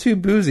 Not too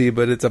boozy,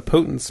 but it's a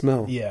potent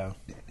smell. Yeah.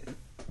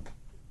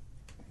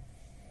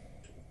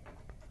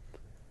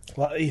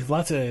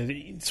 Lots of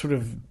sort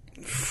of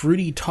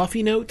fruity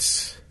toffee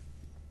notes.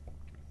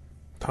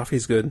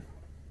 Toffee's good.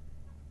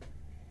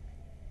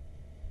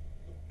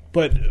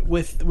 But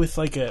with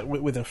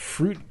a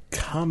fruit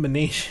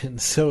combination,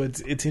 so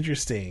it's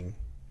interesting.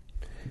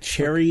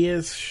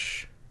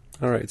 Cherry-ish.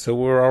 All right, so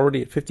we're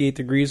already at 58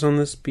 degrees on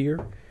this beer,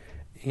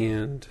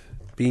 and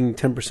being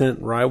 10%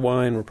 rye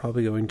wine, we're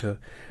probably going to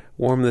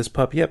warm this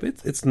puppy up.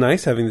 It's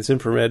nice having this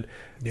infrared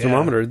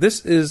thermometer.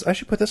 This is, I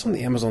should put this on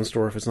the Amazon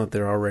store if it's not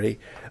there already.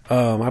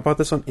 I bought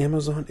this on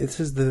Amazon. It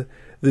says the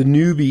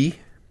newbie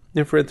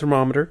infrared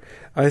thermometer.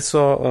 I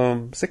saw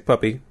Sick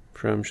Puppy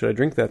from Should I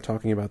Drink That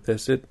talking about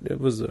this. It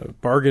was a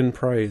bargain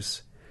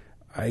price.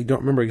 I don't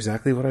remember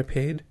exactly what I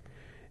paid.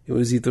 It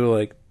was either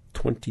like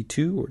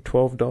 $22 or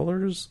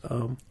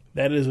 $12.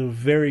 That is a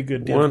very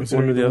good deal.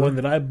 One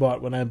that I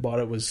bought when I bought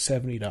it was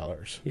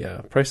 $70.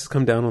 Yeah, prices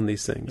come down on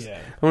these things. Yeah.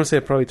 I want to say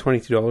probably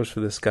 $22 for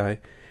this guy.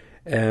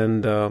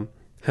 And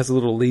has a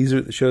little laser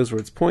that shows where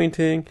it's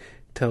pointing,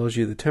 tells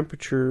you the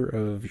temperature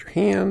of your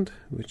hand,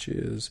 which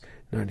is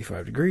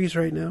 95 degrees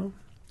right now.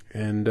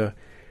 And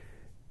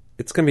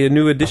it's going to be a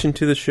new addition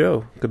to the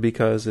show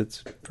because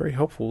it's very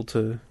helpful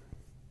to...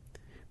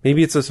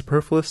 Maybe it's a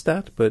superfluous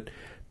stat, but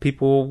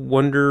people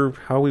wonder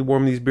how we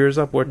warm these beers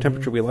up, what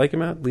temperature we like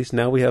them at. At least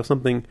now we have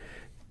something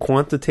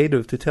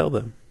quantitative to tell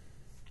them.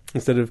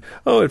 Instead of,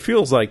 oh, it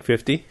feels like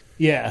 50.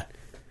 Yeah.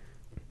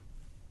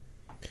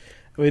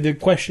 I mean, the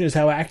question is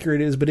how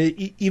accurate it is, but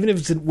even if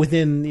it's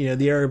within,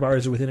 the error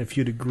bars are within a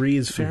few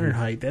degrees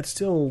Fahrenheit, that's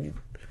still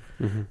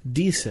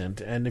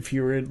decent. And if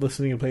you were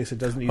listening to a place that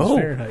doesn't use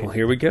Fahrenheit. Well,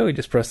 here we go. We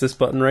just press this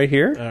button right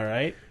here. All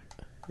right.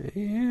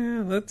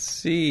 Yeah, let's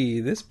see.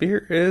 This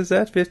beer is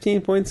at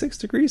 15.6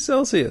 degrees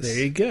Celsius.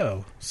 There you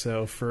go.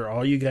 So for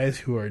all you guys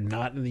who are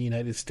not in the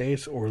United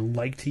States or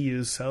like to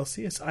use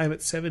Celsius, I'm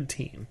at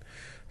 17.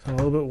 So a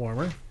little bit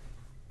warmer.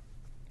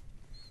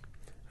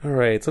 All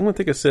right, so I'm going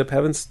to take a sip.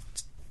 Haven't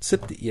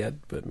sipped it yet,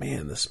 but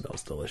man, this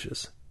smells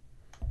delicious.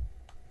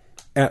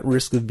 At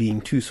risk of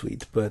being too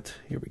sweet, but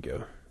here we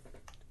go.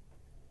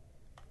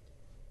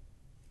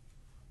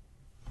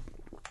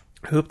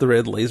 I hope the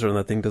red laser on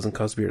that thing doesn't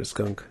cause beer to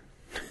skunk.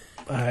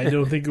 I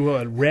don't think it will.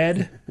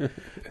 The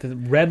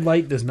red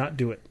light does not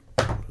do it.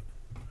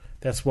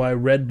 That's why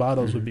red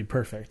bottles would be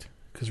perfect,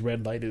 because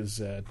red light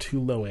is too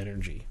low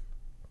energy.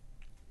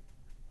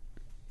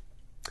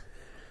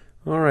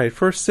 All right,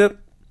 first sip.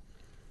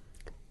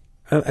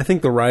 I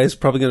think the rye is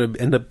probably going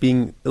to end up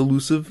being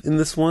elusive in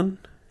this one.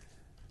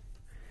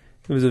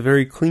 It was a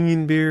very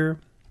clean beer.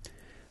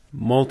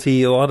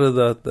 Malty, a lot of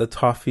the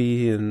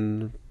toffee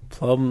and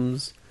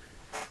plums.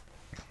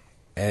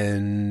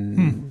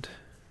 And...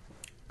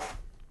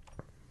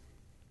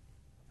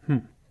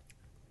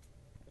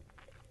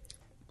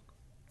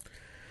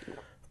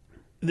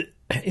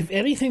 If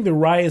anything, the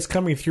rye is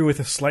coming through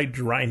with a slight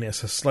dryness,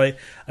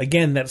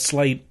 that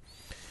slight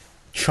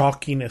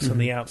chalkiness on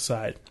the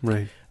outside.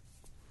 Right.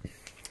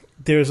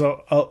 There's a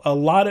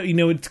lot of,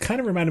 it's kind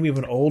of reminded me of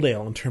an old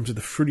ale in terms of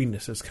the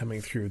fruitiness that's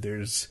coming through.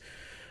 There's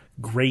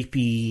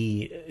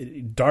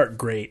grapey, dark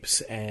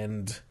grapes,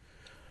 and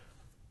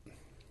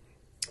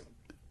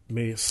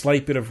maybe a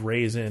slight bit of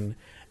raisin,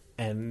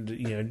 and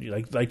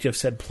like Jeff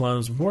said,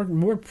 plums.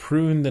 More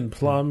prune than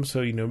plum,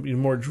 so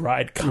more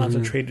dried,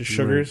 concentrated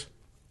sugars.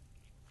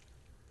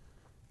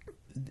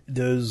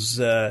 Those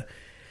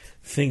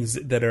things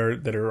that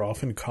are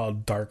often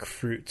called dark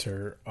fruits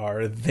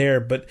are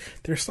there, but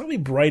they're slightly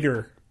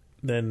brighter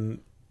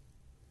than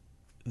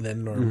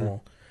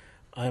normal.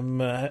 I'm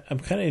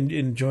kind of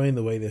enjoying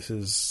the way this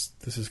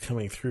is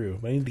coming through.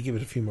 I need to give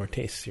it a few more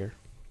tastes here.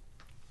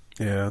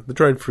 Yeah, the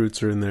dried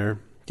fruits are in there.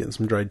 Getting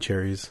some dried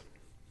cherries.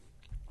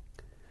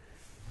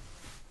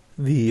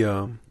 The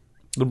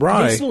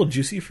rye, is this a little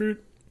juicy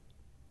fruit?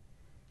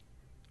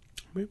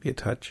 Maybe a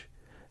touch.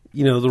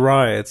 The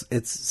rye,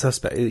 it's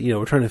suspect.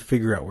 We're trying to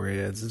figure out where it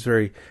is. It's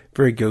very,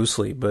 very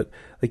ghostly. But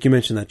like you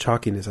mentioned, that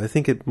chalkiness, I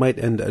think it might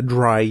end a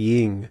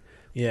drying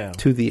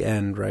to the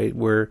end, right?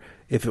 Where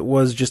if it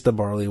was just a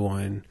barley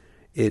wine,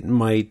 it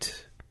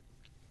might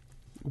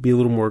be a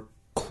little more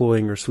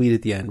cloying or sweet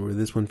at the end, where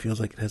this one feels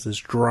like it has this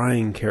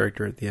drying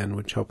character at the end,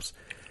 which helps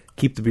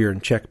keep the beer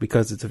in check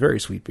because it's a very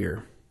sweet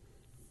beer.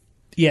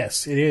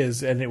 Yes, it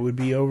is, and it would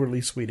be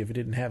overly sweet if it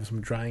didn't have some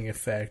drying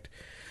effect.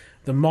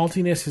 The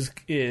maltiness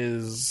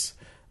is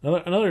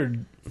another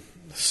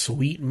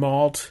sweet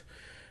malt,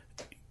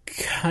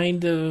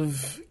 kind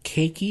of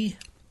cakey.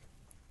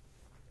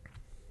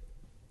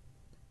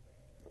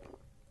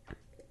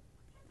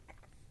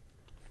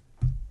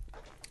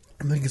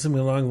 I'm thinking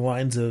something along the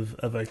lines of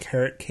a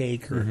carrot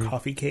cake or a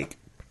coffee cake.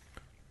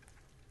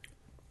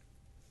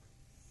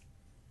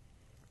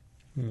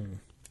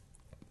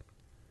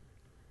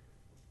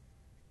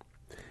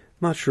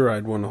 Not sure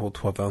I'd want to hold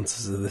 12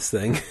 ounces of this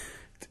thing.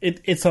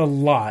 It's a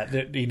lot.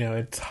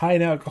 It's high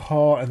in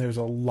alcohol, and there's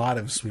a lot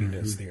of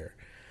sweetness there.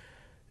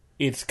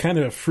 It's kind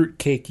of a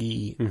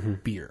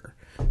fruit-cakey beer.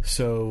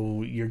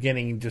 So you're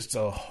getting just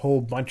a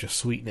whole bunch of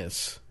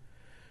sweetness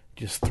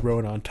just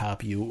thrown on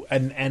top of you.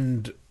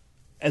 And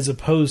as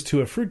opposed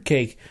to a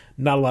fruitcake,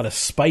 not a lot of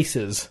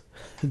spices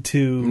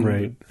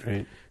to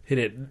hit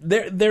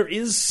it. There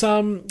is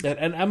some,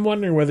 and I'm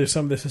wondering whether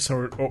some of this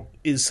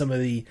is some of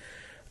the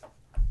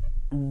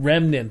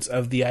remnants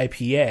of the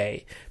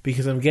IPA,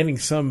 because I'm getting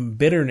some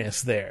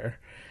bitterness there,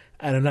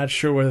 and I'm not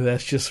sure whether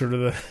that's just sort of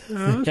the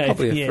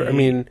probably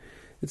IPA.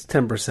 It's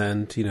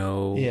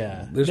 10%.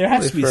 Yeah, there's there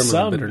has to be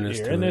some bitterness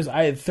here, to and it.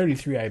 I had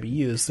 33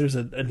 IBUs. There's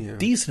a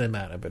decent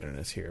amount of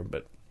bitterness here,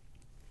 but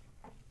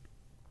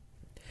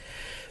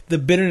the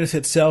bitterness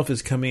itself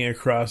is coming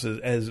across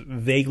as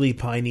vaguely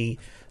piney,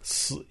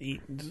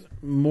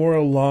 more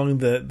along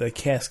the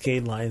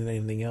Cascade line than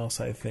anything else,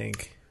 I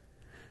think.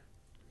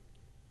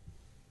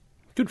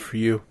 Good for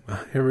you.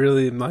 I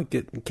really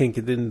can't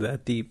get into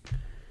that deep.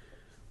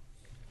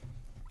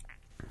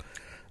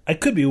 I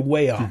could be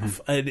way off.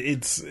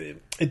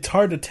 It's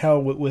hard to tell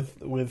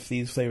with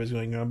these flavors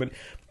going on. But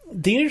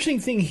the interesting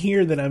thing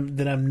here that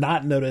I'm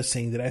not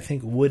noticing that I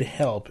think would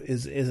help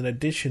is an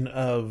addition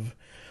of,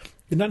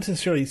 not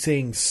necessarily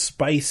saying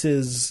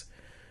spices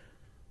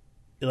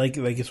like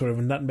a sort of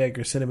a nutmeg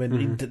or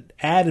cinnamon to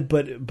add,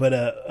 but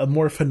a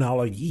more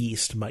phenolic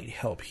yeast might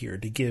help here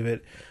to give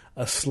it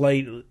a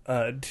slight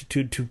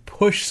to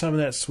push some of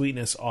that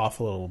sweetness off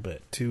a little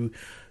bit, to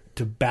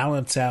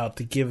balance out,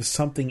 to give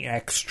something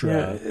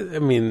extra. Yeah, I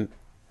mean,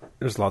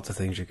 there's lots of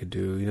things you could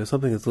do. You know,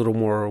 something that's a little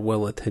more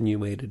well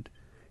attenuated.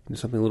 You know,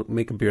 something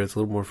make a beer that's a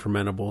little more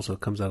fermentable, so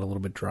it comes out a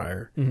little bit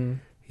drier. Mm-hmm.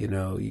 You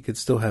know, you could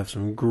still have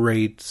some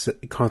great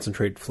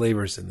concentrate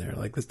flavors in there.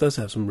 Like this does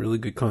have some really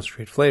good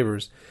concentrate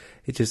flavors.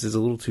 It just is a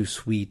little too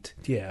sweet.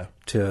 Yeah.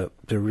 To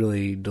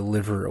really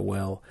deliver it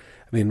well.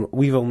 I mean,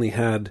 we've only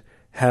had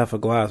half a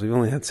glass. We've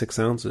only had 6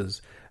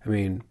 ounces. I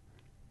mean,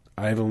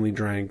 I've only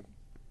drank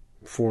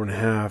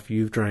 4.5.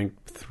 You've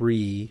drank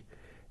 3,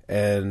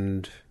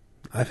 and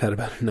I've had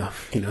about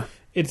enough. You know,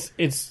 it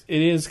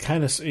is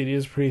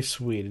pretty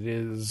sweet. It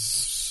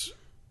is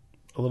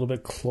a little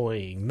bit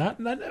cloying.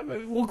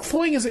 Well,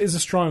 cloying is a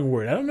strong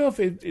word. I don't know if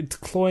it's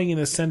cloying in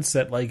the sense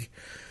that like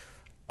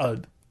a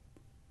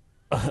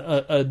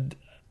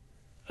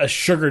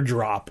sugar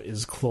drop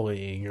is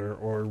cloying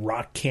or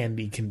rock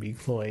candy can be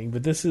cloying,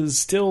 but this is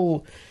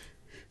still.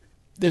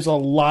 There's a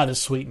lot of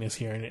sweetness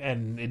here,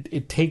 and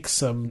it takes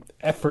some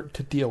effort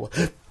to deal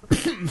with.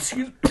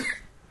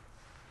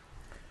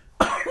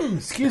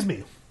 Excuse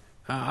me.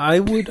 I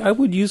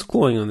would use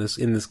cloying on this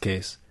in this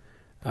case.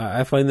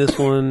 I find this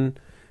one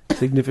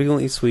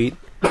significantly sweet.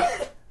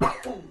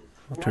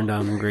 I'll turn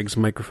down Greg's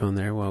microphone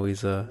there while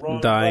he's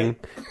dying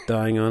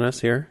on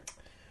us here.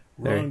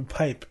 Wrong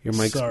pipe. Your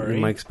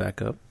mic's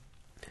back up.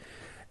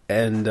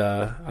 And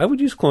I would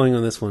use cloying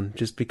on this one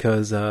just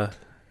because.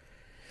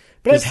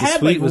 But I've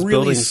had like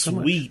really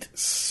sweet,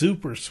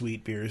 super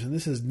sweet beers, and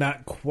this is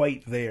not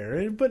quite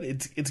there, but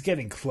it's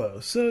getting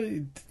close.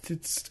 So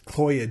it's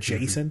cloy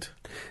adjacent.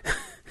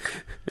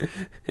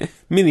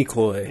 Mini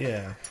cloy.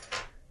 Yeah.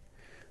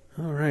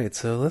 All right,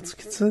 so let's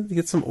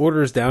get some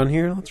orders down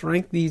here. Let's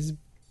rank these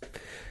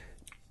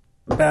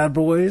bad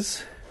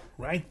boys.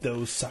 Rank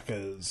those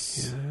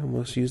suckers. Yeah, I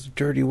almost used a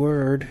dirty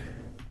word.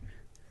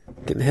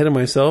 Getting ahead of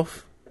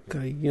myself.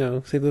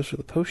 Gotta, save those for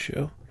the post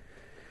show.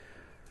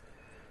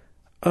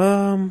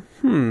 All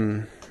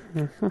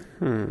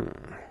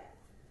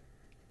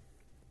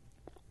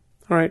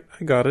right,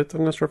 I got it. I'm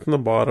going to start from the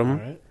bottom. All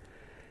right.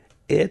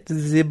 At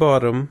the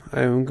bottom,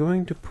 I'm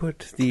going to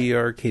put the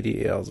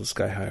Arcadia Ales, the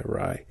Sky High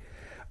Rye.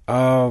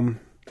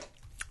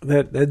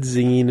 That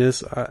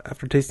zinginess,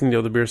 after tasting the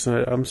other beers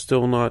tonight, I'm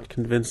still not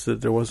convinced that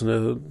there wasn't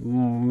a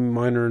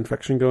minor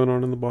infection going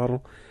on in the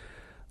bottle.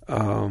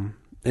 And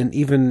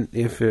even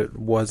if it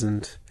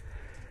wasn't,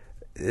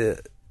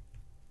 it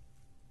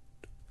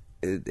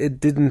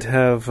didn't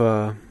have,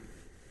 how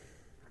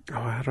do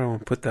I want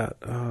to put that?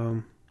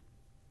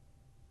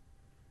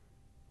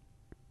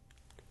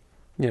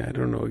 Yeah, I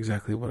don't know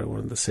exactly what I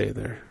wanted to say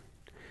there.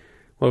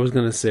 What I was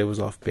going to say was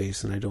off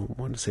base, and I don't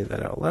want to say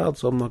that out loud,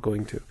 so I'm not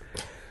going to.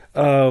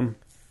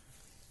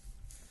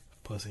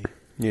 Pussy.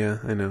 Yeah,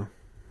 I know.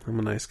 I'm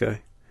a nice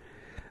guy.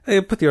 I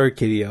put the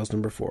Arcadia Ales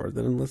number 4.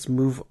 Then let's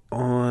move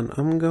on.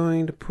 I'm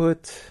going to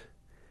put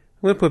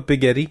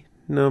Big Eddie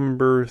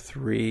number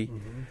 3.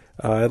 Mm-hmm.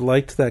 I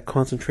liked that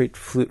concentrate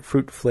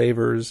fruit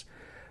flavors.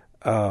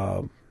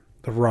 The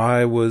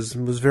rye was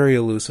very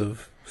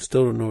elusive.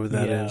 Still don't know what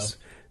that is.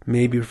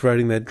 Maybe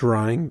providing that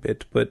drying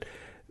bit, but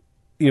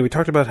we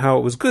talked about how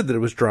it was good that it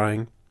was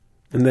drying,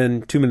 and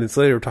then 2 minutes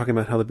later we're talking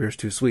about how the beer's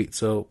too sweet,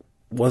 so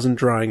wasn't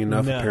drying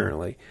enough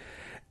apparently.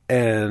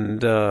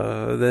 And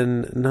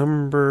then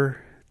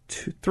number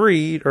 2,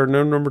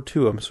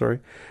 I'm sorry.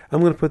 I'm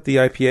going to put the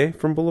IPA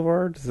from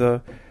Boulevard,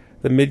 the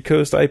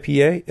Mid-Coast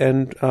IPA,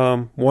 and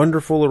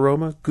wonderful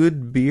aroma,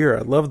 good beer.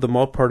 I love the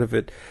malt part of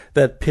it.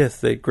 That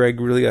pith that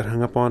Greg really got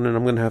hung up on, and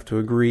I'm going to have to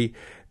agree,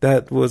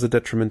 that was a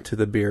detriment to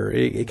the beer.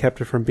 It kept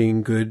it from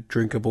being good,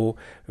 drinkable,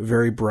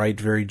 very bright,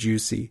 very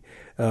juicy.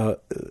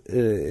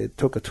 It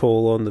took a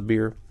toll on the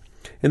beer.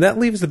 And that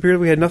leaves the beer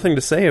we had nothing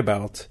to say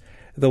about.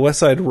 The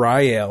Westside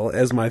Rye Ale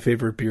as my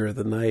favorite beer of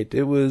the night.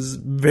 It was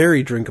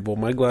very drinkable.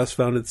 My glass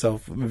found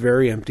itself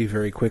very empty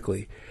very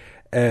quickly.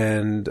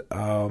 And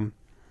the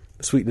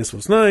sweetness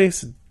was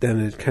nice. Then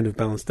it kind of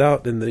balanced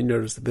out. And then you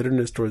notice the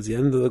bitterness towards the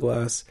end of the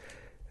glass.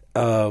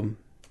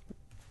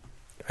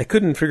 I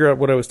couldn't figure out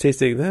what I was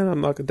tasting then.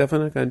 I'm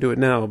definitely not going to do it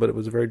now, but it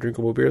was a very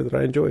drinkable beer that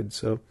I enjoyed.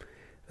 So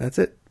that's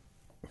it.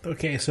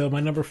 Okay, so my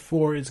number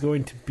 4 is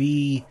going to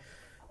be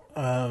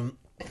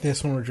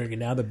this one we're drinking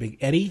now, the Big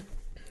Eddie.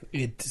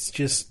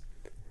 It's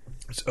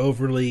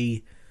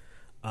overly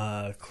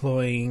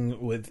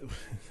cloying with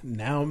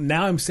now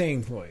I'm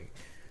saying cloying.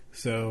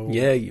 So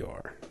yeah, you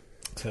are.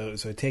 So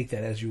take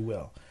that as you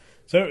will.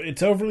 So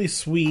it's overly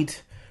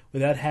sweet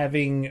without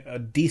having a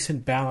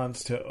decent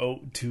balance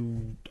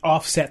to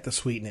offset the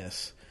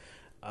sweetness.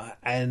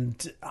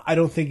 And I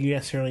don't think you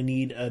necessarily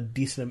need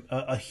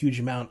a huge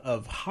amount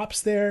of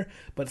hops there,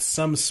 but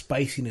some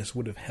spiciness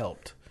would have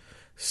helped.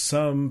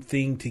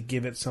 Something to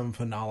give it some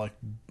phenolic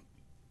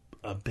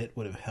a bit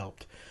would have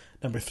helped.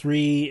 Number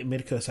 3,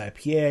 Mid-Coast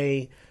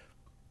IPA.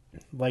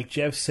 Like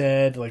Jeff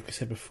said, like we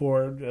said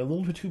before, a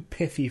little bit too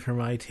pithy for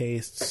my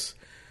tastes,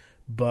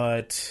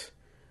 but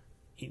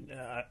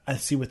I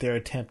see what they're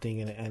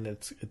attempting, and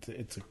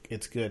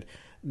it's good.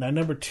 Now,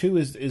 number 2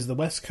 is the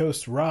West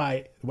Coast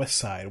Rye, West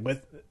Side Rye.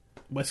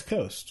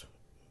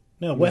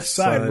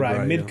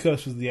 Mid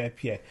Coast was the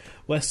IPA.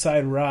 West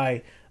Side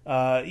Rye,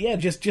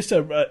 just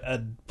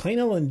a plain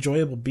old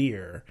enjoyable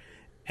beer,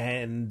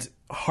 and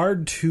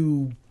hard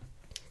to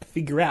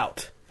figure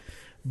out,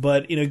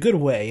 but in a good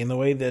way, in the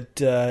way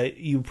that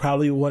you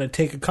probably want to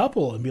take a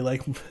couple and be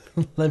like,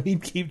 let me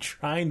keep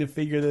trying to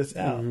figure this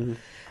out. Mm-hmm.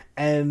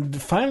 And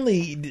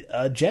finally,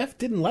 Jeff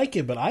didn't like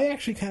it, but I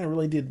actually kind of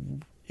really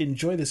did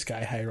enjoy the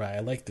Sky High Rye. I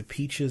liked the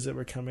peaches that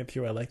were coming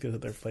through. I liked the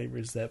other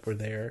flavors that were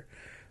there.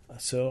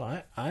 So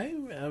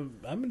I'm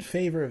in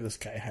favor of the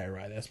Sky High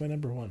Rye. That's my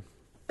number one.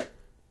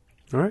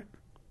 All right.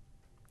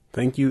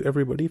 Thank you,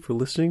 everybody, for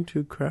listening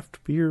to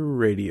Craft Beer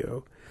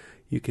Radio.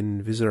 You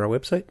can visit our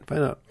website and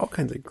find out all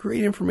kinds of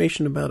great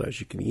information about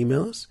us. You can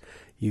email us.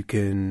 You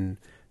can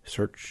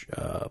search.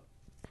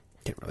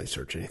 Can't really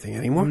search anything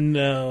anymore.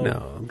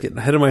 No, I'm getting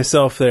ahead of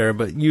myself there.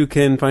 But you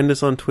can find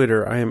us on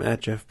Twitter. I am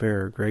at Jeff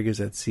Bear. Greg is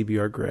at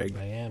CBR Greg.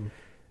 I am.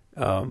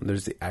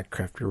 There's the at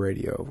Craft Beer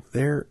Radio.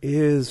 There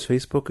is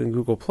Facebook and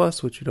Google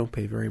Plus, which you don't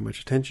pay very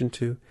much attention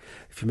to.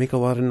 If you make a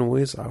lot of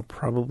noise, I'll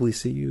probably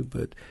see you,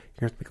 but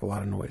you have to make a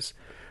lot of noise.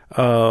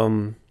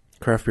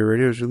 Craft Beer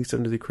Radio is released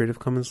under the Creative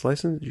Commons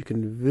license. You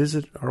can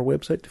visit our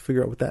website to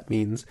figure out what that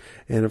means.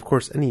 And of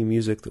course, any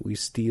music that we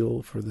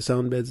steal for the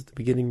sound beds at the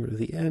beginning or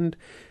the end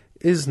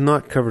is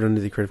not covered under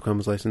the Creative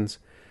Commons license.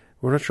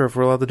 We're not sure if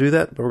we're allowed to do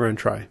that, but we're going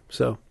to try.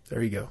 So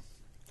there you go.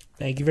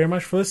 Thank you very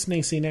much for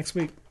listening. See you next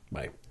week.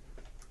 Bye.